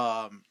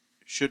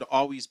should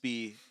always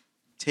be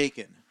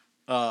taken.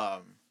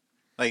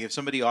 Like if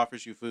somebody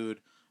offers you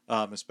food,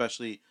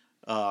 especially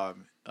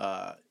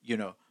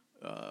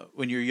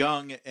when you're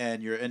young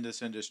and you're in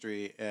this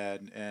industry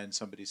and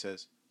somebody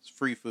says it's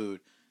free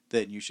food,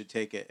 then you should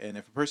take it. And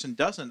if a person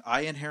doesn't,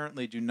 I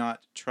inherently do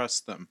not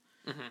trust them.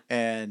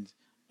 And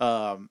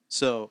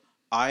so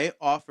I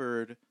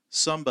offered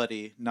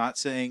somebody, not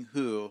saying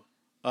who,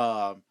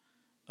 a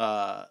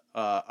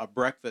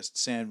breakfast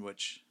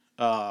sandwich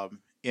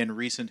in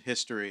recent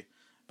history,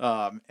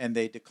 and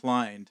they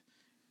declined.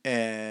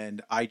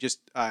 And I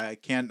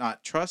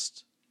cannot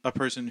trust a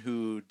person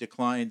who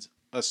declines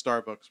a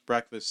Starbucks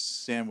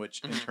breakfast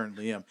sandwich intern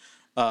Liam.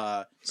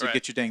 So Right.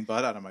 get your dang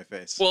butt out of my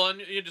face. Well,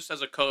 and you just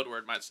as a code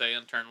word might say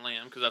intern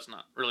Liam, because that's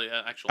not really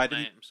an actual I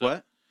didn't. name. So.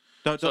 What?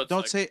 Don't So it's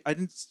like- say. I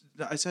didn't.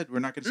 I said we're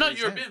not going to. No, say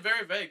you were his name. being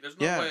very vague. There's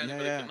no Yeah, way yeah,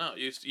 anybody yeah. could know.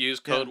 You use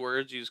code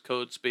words, use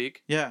code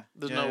speak. Yeah.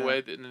 There's yeah, no yeah.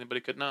 way that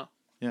anybody could know.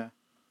 Yeah.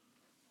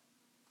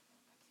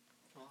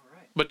 All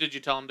right. But did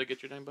you tell him to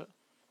get your name butt?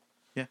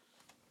 Yeah.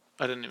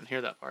 I didn't even hear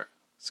that part.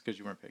 It's because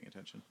you weren't paying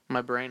attention.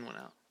 My brain went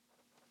out.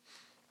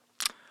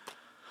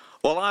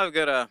 Well,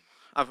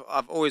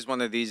 I've always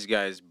wanted these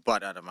guys'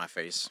 butt out of my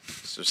face.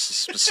 So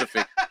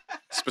specific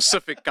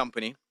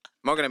company.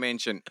 I'm not gonna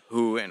mention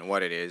who and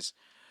what it is,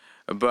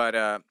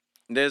 but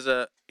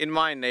in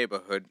my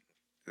neighborhood,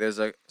 there's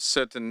a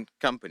certain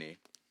company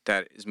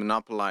that is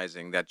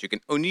monopolizing that you can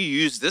only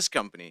use this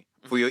company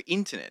for your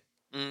internet.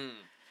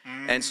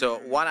 And so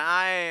what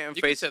I am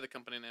You can facing, say the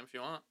company name if you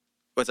want.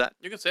 what's that?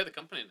 You can say the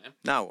company name.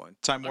 Now what?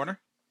 Time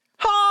Warner.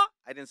 Ha!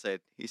 I didn't say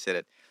it. He said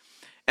it.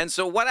 And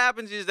so what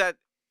happens is that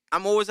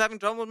I'm always having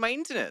trouble with my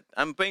internet.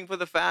 I'm paying for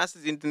the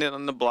fastest internet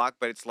on the block,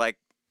 but it's like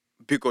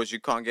because you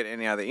can't get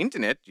any other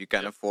internet, you're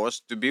kind of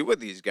forced to be with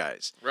these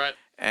guys. Right.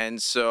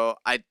 And so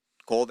I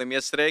called them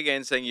yesterday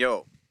again saying,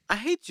 yo, I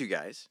hate you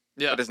guys,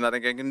 Yeah. but there's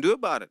nothing I can do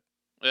about it.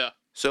 Yeah.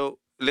 So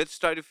let's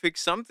try to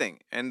fix something.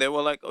 And they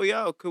were like, oh,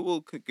 yeah, okay,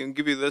 we'll can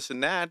give you this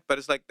and that. But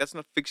it's like, that's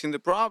not fixing the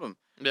problem.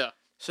 Yeah.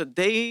 So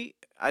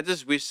I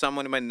just wish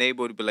someone in my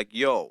neighborhood would be like,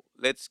 yo,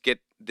 let's get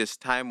this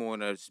Time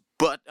Warner's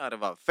butt out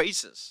of our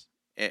faces.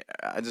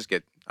 I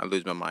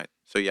lose my mind.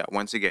 So yeah,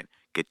 once again,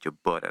 get your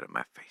butt out of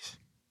my face.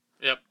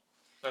 Yep.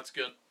 That's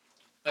good.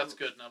 That's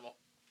good, Neville.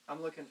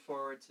 I'm looking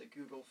forward to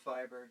Google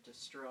Fiber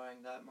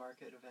destroying that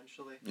market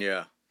eventually.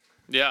 Yeah.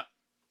 Yeah.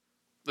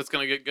 That's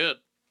gonna get good.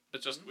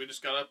 It's just we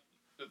just gotta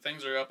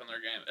things are up in their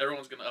game.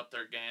 Everyone's gonna up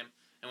their game,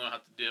 and we don't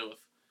have to deal with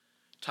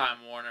Time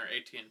Warner,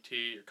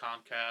 AT&T, or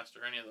Comcast,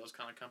 or any of those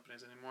kind of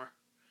companies anymore.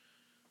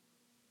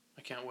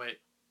 I can't wait.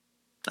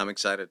 I'm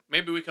excited.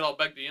 Maybe we could all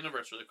beg the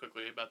universe really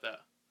quickly about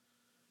that.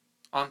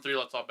 On 3,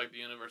 let's all beg the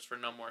universe for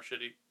no more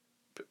shitty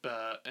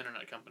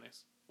internet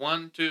companies.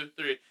 1, 2,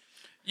 3.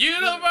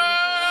 Universe!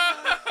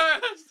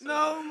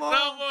 No more.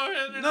 No more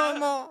internet.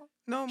 No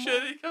more.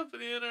 Shitty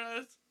company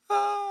internet.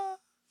 Ah.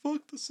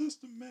 Fuck the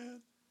system,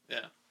 man.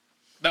 Yeah.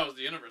 That was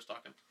the universe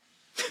talking.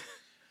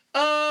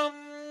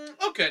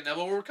 Okay,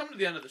 Neville, we're coming to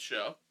the end of the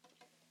show.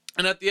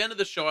 And at the end of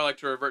the show, I like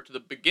to revert to the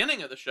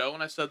beginning of the show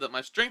when I said that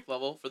my strength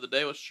level for the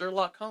day was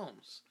Sherlock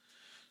Holmes.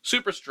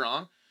 Super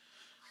strong.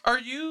 Are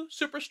you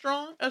super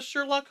strong as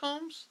Sherlock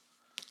Holmes?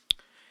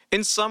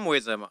 In some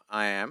ways,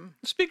 I am.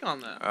 Speak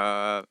on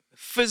that.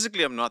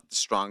 Physically, I'm not the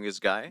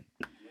strongest guy.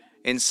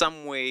 In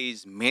some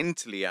ways,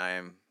 mentally, I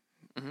am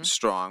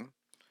strong.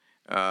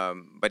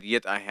 But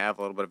yet, I have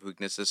a little bit of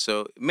weaknesses.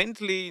 So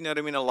mentally, you know what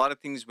I mean? A lot of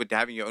things with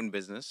having your own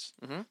business,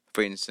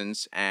 for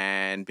instance,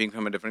 and being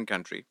from a different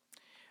country,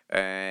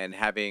 and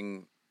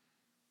having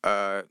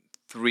a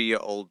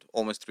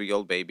almost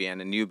 3-year-old baby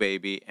and a new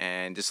baby,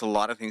 and just a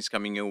lot of things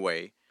coming your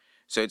way.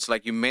 So it's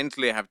like you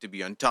mentally have to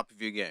be on top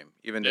of your game,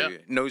 even though you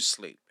no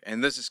sleep.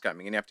 And this is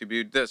coming, and you have to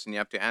do this, and you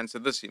have to answer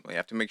this email. You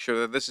have to make sure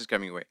that this is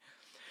coming away.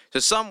 So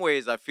some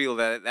ways I feel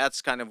that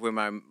that's kind of where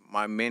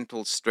my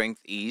mental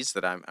strength is,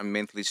 that I'm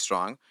mentally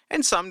strong.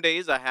 And some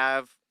days I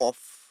have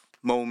off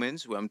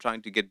moments where I'm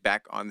trying to get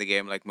back on the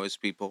game like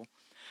most people.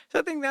 So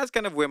I think that's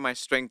kind of where my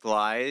strength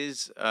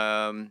lies.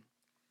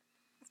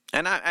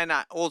 And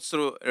I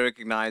also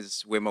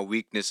recognize where my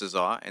weaknesses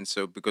are. And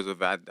so because of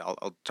that,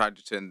 I'll try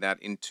to turn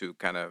that into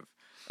kind of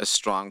a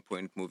strong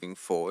point moving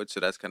forward. So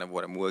that's kind of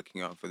what I'm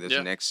working on for this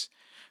Yeah. next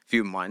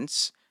few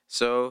months.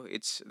 So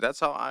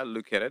that's how I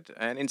look at it.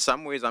 And in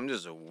some ways, I'm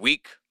just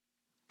weak.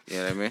 You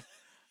know what I mean?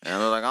 And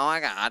I'm like, oh my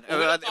God. Well,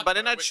 we don't talk But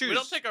then about I our weak- choose.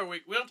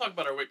 We don't talk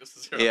about our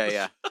weaknesses here. Yeah,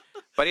 yeah.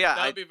 But yeah,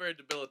 That would be very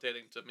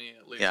debilitating to me,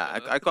 at least. yeah,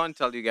 I can't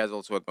tell you guys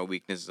also what my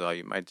weaknesses are.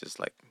 You might just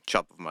like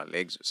chop off my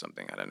legs or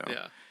something. I don't know.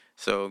 Yeah.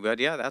 So, but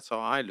yeah, that's how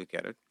I look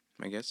at it,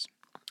 I guess.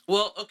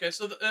 Well, okay,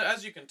 so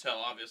as you can tell,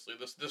 obviously,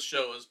 this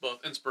show is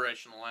both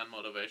inspirational and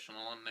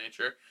motivational in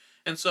nature.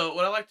 And so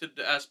what I like to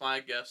ask my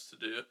guests to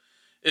do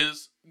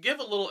is give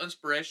a little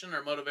inspiration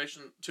or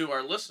motivation to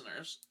our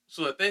listeners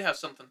so that they have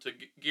something to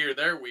gear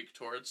their week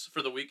towards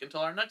for the week until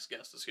our next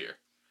guest is here.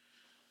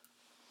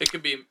 It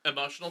could be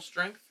emotional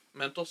strength,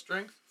 mental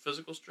strength,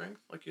 physical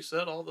strength, like you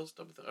said, all those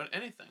type of things,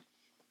 anything.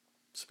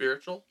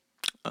 Spiritual.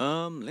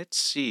 Let's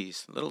see,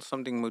 a little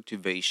something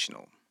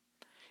motivational.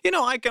 You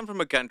know, I come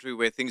from a country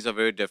where things are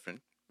very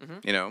different.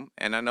 Mhm. You know,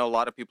 and I know a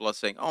lot of people are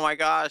saying, "Oh my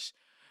gosh,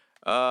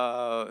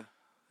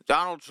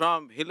 Donald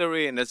Trump,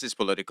 Hillary," and this is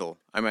political.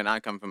 I mean, I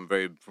come from a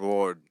very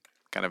broad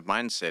kind of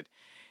mindset.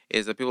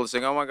 Is that people are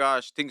saying, "Oh my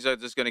gosh, things are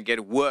just gonna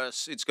get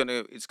worse. It's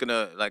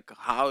gonna like,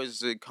 how is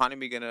the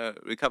economy gonna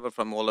recover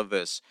from all of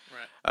this?"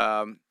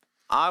 Right.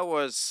 I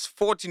was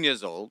 14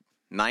 years old,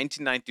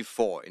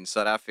 1994, in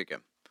South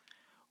Africa,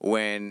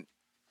 when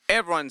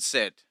everyone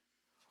said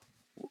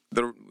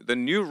the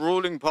new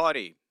ruling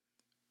party,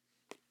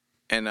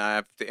 and I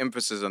have the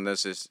emphasis on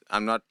this is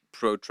I'm not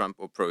pro Trump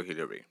or pro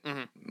Hillary,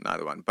 Mhm.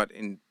 neither one. But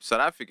in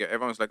South Africa,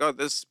 everyone's like, "Oh,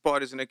 this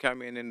party's gonna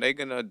come in and they're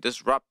gonna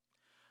disrupt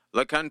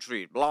the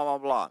country," blah blah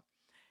blah.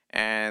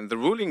 And the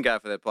ruling guy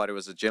for that party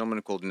was a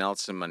gentleman called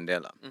Nelson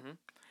Mandela. Mhm.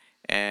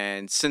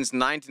 And since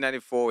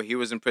 1994, he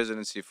was in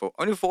presidency for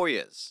only 4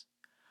 years.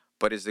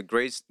 But it's the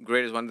greatest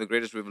one of the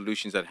greatest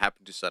revolutions that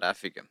happened to South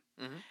Africa.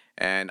 Mhm.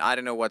 And I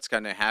don't know what's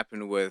going to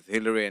happen with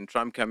Hillary and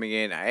Trump coming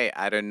in. Hey,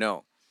 I don't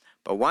know.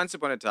 But once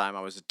upon a time,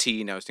 I was a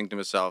teen. I was thinking to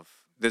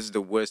myself, this is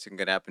the worst thing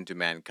that can happen to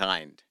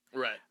mankind.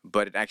 Right.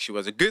 But it actually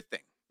was a good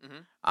thing.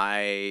 Mhm.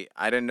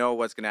 I don't know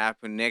what's going to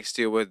happen next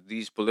year with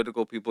these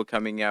political people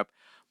coming up.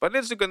 But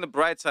let's look on the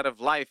bright side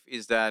of life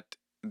is that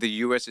the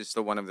U.S. is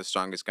still one of the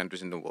strongest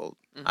countries in the world.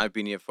 Mhm. I've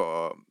been here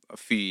for a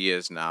few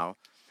years now.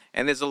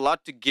 And there's a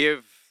lot to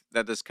give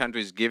that this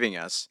country is giving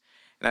us.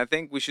 And I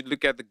think we should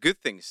look at the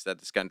good things that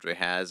this country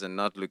has and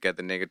not look at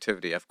the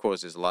negativity. Of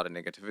course, there's a lot of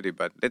negativity,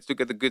 but let's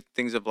look at the good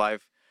things of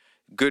life.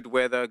 Good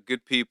weather,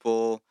 good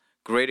people,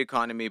 great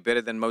economy,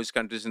 better than most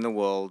countries in the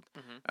world.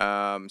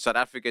 South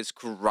Africa is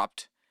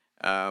corrupt,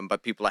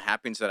 but people are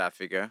happy in South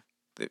Africa.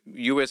 The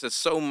U.S. is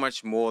so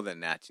much more than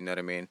that, you know what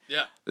I mean?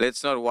 Yeah.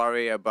 Let's not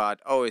worry about,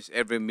 oh, is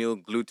every meal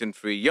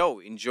gluten-free? Yo,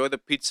 enjoy the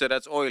pizza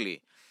that's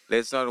oily.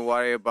 Let's not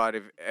worry about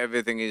if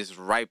everything is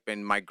ripe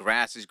and my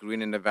grass is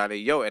green in the valley.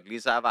 Yo, at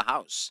least I have a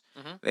house.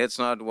 Mhm. Let's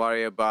not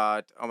worry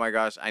about, oh my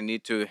gosh, I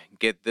need to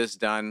get this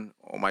done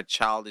or my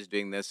child is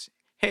doing this.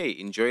 Hey,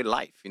 enjoy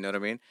life. You know what I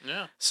mean?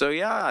 Yeah. So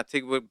yeah, I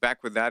think we're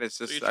back with that. It's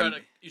So just,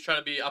 you try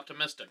to be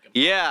optimistic.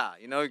 yeah,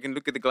 you know, you can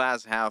look at the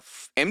glass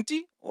half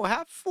empty or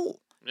half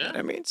full. You know Yeah. what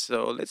I mean?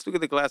 So let's look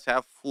at the glass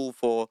half full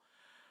for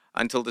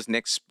until this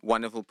next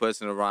wonderful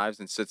person arrives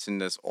and sits in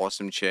this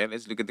awesome chair.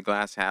 Let's look at the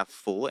glass half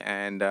full.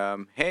 And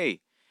hey,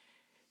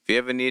 if you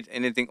ever need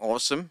anything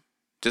awesome,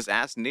 just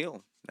ask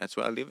Neil. That's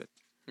where I leave it.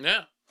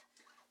 Yeah.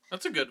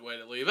 That's a good way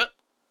to leave it.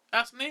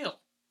 Ask Neil.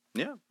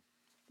 Yeah.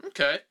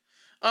 Okay.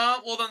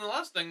 Well, then the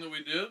last thing that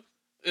we do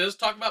is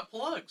talk about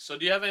plugs. So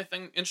do you have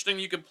anything interesting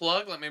you could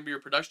plug, like maybe your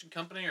production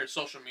company or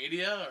social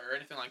media or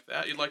anything like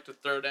that you'd like to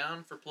throw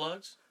down for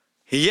plugs?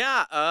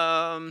 Yeah.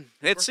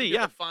 Let's Where see. can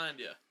Yeah. people find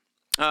you?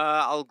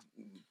 I'll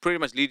pretty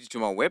much lead you to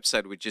my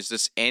website, which is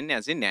just N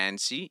as in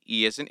Nancy,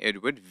 E as in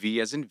Edward, V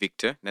as in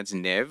Victor. That's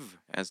Nev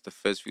as the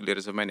first few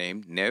letters of my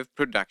name,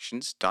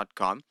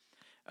 nevproductions.com.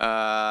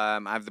 I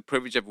have the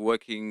privilege of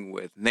working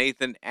with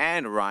Nathan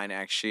and Ryan,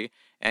 actually.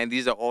 And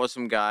these are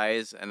awesome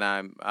guys. And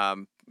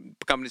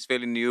company's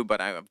fairly new,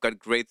 but I've got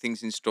great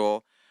things in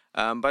store.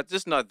 But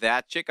just not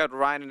that. Check out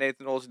Ryan and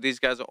Nathan also. These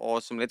guys are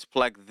awesome. Let's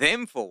plug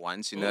them for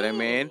once. You know what I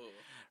mean? Ooh.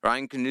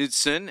 Ryan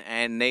Knudsen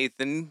and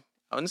Nathan.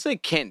 I want to say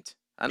Kent.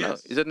 I know.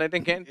 Yes. Is it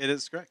Nathan Kent? It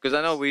is correct. Because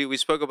I know we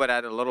spoke about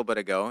that a little bit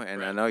ago,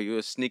 and I Right. know you're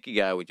a sneaky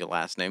guy with your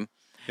last name.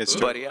 It's Ooh.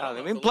 true. But yeah, I don't let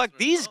know me if the plug listeners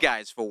these know.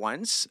 guys for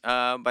once.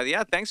 But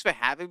yeah, thanks for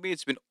having me.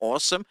 It's been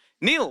awesome.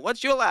 Neil,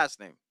 what's your last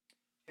name?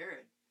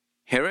 Herod.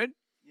 Herod?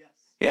 Yes.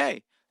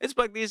 Yay. Let's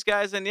plug these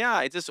guys, and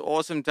yeah, it's just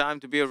awesome time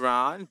to be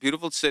around.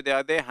 Beautiful city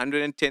out there,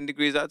 110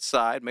 degrees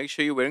outside. Make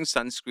sure you're wearing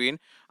sunscreen.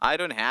 I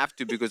don't have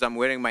to because I'm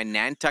wearing my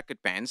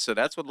Nantucket pants, so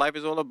that's what life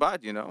is all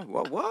about, you know.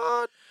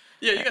 What?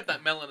 Yeah, you got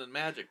that melanin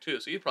magic too,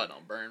 so you probably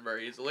don't burn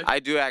very easily. I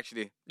do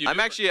actually. You I'm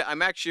do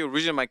actually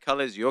originally my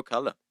color is your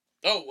color.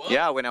 Oh, what?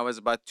 Yeah, when I was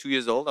about 2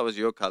 years old, I was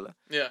your color.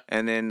 Yeah.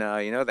 And then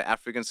the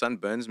African sun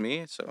burns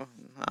me, so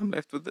I'm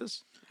left with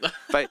this.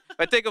 If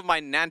I take off my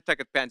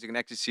Nantucket pants, you can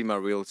actually see my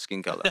real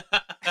skin color.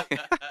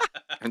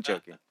 I'm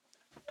joking.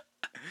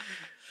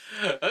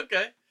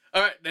 Okay.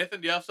 All right,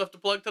 Nathan, do you have stuff to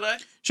plug today?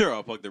 Sure,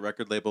 I'll plug the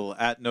record label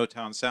at No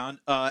Town Sound.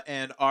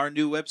 And our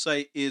new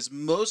website is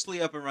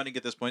mostly up and running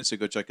at this point, so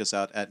go check us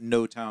out at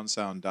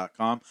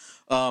notownsound.com.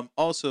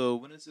 Also,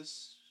 when is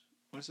this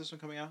one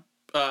coming out?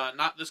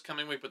 Not this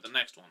coming week, but the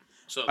next one.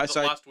 So I the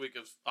saw- last week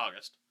of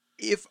August.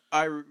 If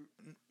I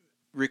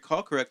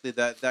recall correctly,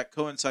 that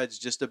coincides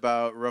just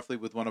about roughly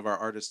with one of our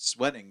artists'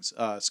 weddings,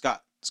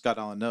 Scott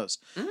Allen Nost.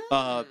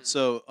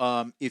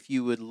 So if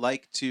you would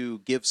like to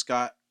give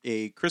Scott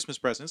a Christmas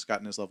present, Scott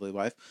and his lovely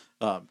wife,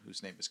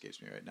 whose name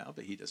escapes me right now,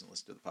 but he doesn't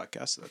listen to the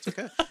podcast, so that's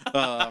okay.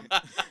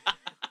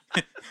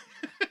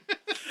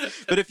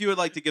 But if you would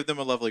like to give them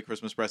a lovely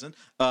Christmas present,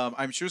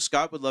 I'm sure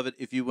Scott would love it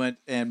if you went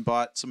and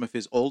bought some of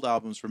his old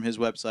albums from his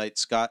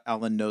website,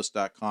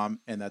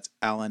 scottallennost.com, and that's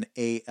Allen,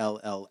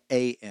 Allan.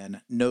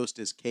 Nost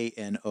is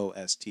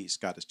Knost.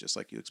 Scott is just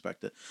like you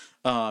expected.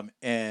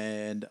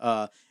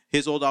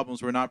 His old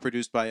albums were not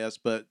produced by us,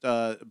 but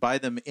buy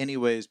them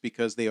anyways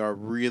because they are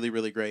really,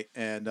 really great.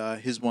 And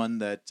his one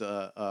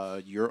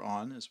that you're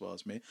on, as well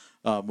as me,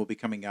 will be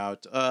coming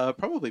out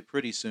probably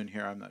pretty soon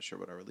here. I'm not sure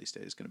what our release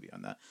date is going to be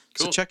on that.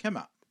 Cool. So check him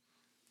out.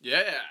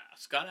 Yeah,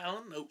 Scott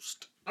Allen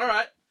Nost. All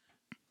right,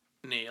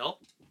 Neil.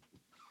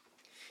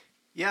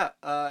 Yeah,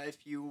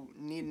 if you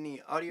need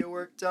any audio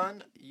work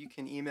done, you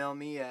can email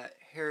me at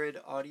Harrod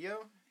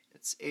Audio.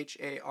 It's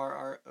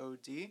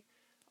HARROD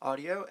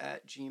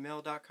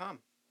audio@gmail.com.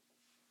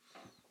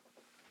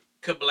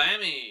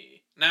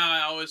 Kablammy. Now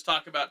I always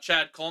talk about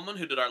Chad Coleman,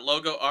 who did our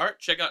logo art.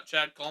 Check out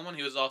Chad Coleman.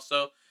 He was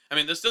also,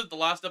 this is the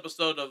last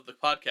episode of the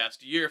podcast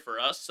year for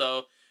us,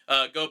 so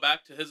go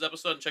back to his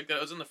episode and check that.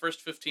 It was in the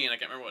first 15. I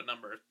can't remember what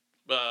number.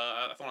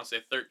 I want to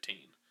say 13.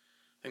 I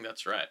think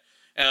that's right.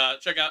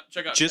 Check out.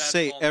 Just Chad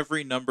say Coleman.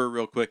 every number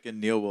real quick,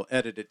 and Neil will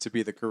edit it to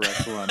be the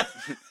correct one.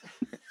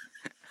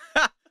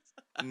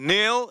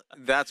 Neil,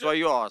 that's why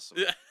you're awesome.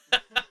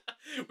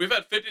 We've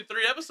had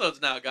 53 episodes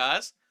now,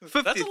 guys.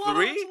 53? That's a lot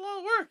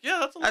of work. Yeah,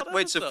 that's a lot of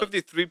Wait, so episodes.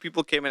 53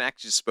 people came and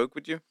actually spoke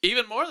with you?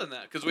 Even more than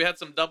that, because we had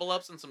some double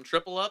ups and some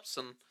triple ups,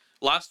 and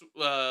last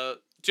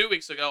 2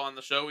 weeks ago on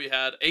the show we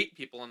had 8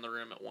 people in the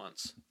room at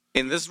once.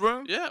 In this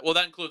room? Yeah, well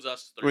that includes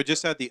us 3. We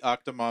just had the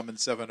Octomom and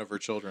 7 of her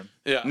children.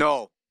 Yeah.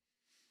 No.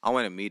 I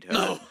want to meet her.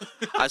 No.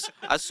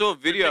 I saw a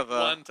video of picked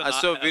her. one to I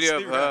saw a not video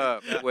ask. of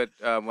her with,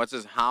 what's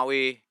his,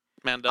 Howie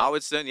Mandel.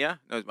 Howardson, yeah?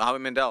 No, Howie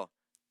Mandel.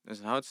 Is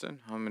it Howardson?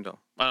 Howie Mandel.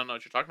 I don't know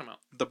what you're talking about.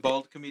 The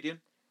bald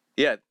comedian?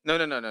 Yeah.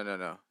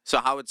 No. So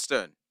Howard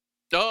Stern.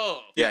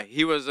 Oh. Yeah,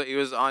 he was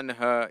on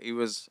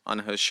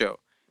her show.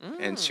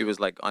 And she was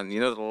like on, the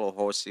little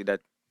horsey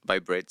that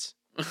vibrates.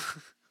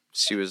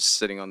 She was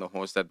sitting on the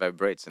horse that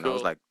vibrates, and I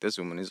was Cool. like, this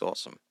woman is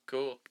awesome.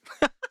 Cool.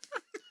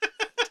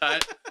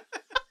 Tight.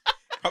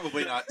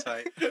 Probably not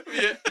tight.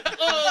 Yeah.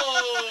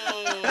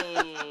 Oh.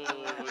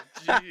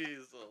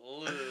 Jeez.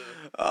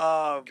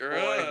 Oh,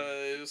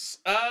 Gross.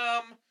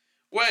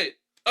 Wait.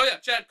 Oh yeah,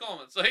 Chad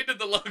Coleman. So he did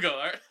the logo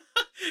art.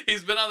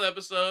 He's been on the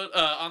episode,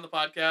 on the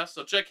podcast.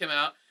 So check him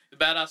out. The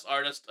badass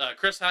artist.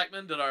 Chris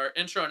Hackman did our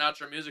intro and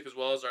outro music as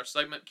well as our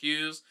segment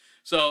cues.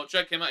 So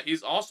check him out.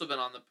 He's also been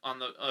on the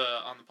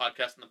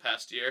podcast in the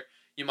past year.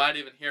 You might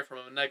even hear from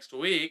him next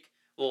week.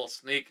 A little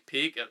sneak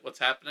peek at what's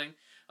happening.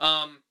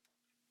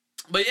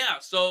 But yeah,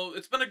 so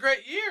it's been a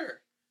great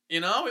year.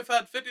 We've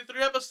had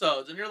 53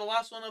 episodes, and you're the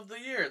last one of the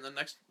year. And the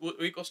next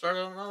week we'll start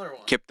on another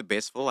one. kept the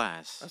best for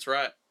last. That's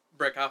right.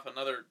 Break off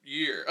another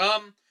year.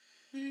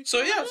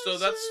 So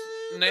that's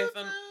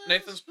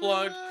Nathan's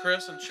plugged,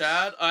 Chris and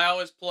Chad. I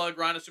always plug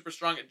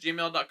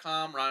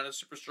RyanIsSuperStrong@gmail.com.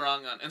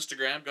 RyanIsSuperStrong on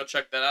Instagram. Go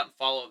check that out and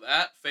follow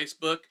that.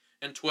 Facebook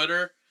and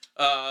Twitter.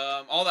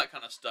 All that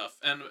kind of stuff.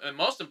 And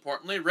most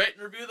importantly, rate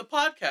and review the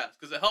podcast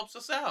because it helps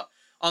us out.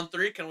 On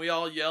 3, can we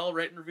all yell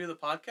rate and review the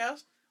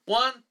podcast?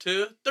 1,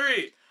 2,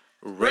 3.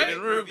 Rate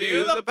and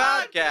review the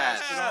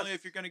podcast. But only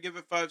if you're going to give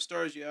it 5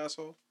 stars, you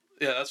asshole.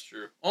 Yeah, that's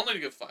true. Only to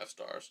give 5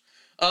 stars.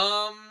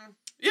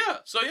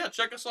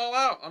 Check us all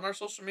out on our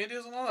social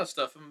medias and all that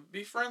stuff and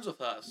be friends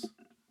with us.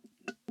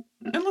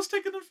 And let's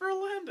take it in for a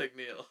landing,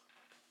 Neil.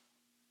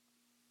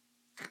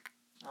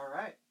 All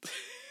right.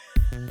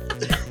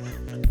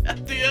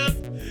 At the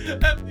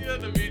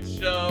end of each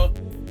show,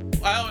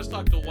 I always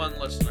talk to one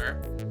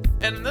listener.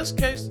 And in this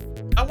case,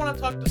 I want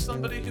to talk to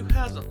somebody who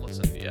hasn't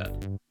listened yet.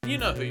 You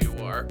know who you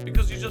are,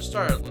 because you just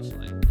started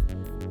listening.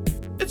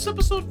 It's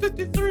episode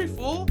 53,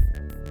 fool!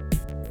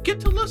 Get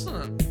to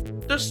listening.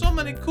 There's so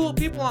many cool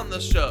people on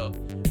this show.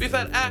 We've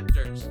had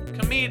actors,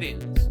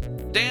 comedians,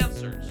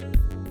 dancers,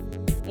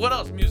 what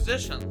else?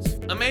 Musicians,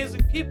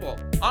 amazing people,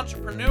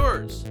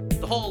 entrepreneurs,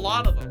 the whole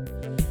lot of them.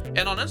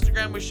 And on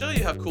Instagram, we show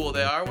you how cool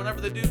they are whenever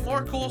they do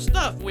more cool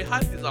stuff. We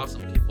hype these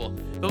awesome people.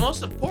 people. But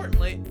most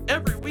importantly,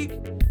 every week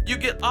you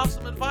get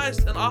awesome advice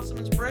and awesome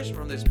inspiration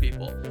from these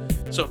people.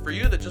 So for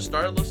you that just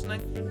started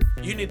listening,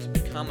 you need to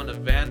become an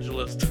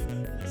evangelist.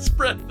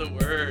 Spread the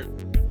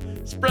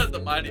word. Spread the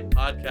mighty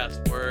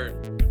podcast word.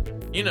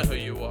 You know who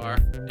you are.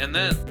 And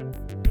then,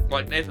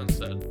 like Nathan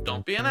said,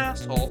 don't be an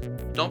asshole.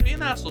 Don't be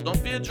an asshole.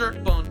 Don't be a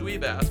jerk bone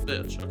dweeb ass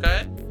bitch,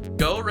 okay?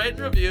 Go rate and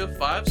review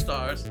 5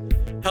 stars.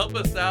 Help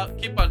us out.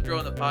 Keep on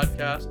growing the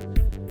podcast.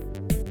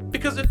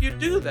 Because if you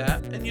do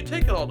that and you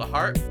take it all to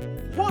heart,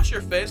 wash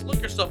your face,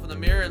 look yourself in the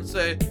mirror and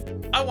say,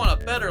 I want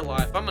a better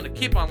life. I'm going to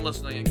keep on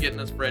listening and getting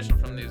inspiration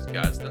from these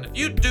guys. Then if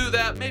you do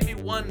that, maybe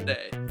one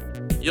day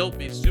you'll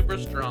be super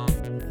strong,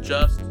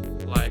 just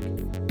like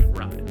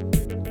Ryan.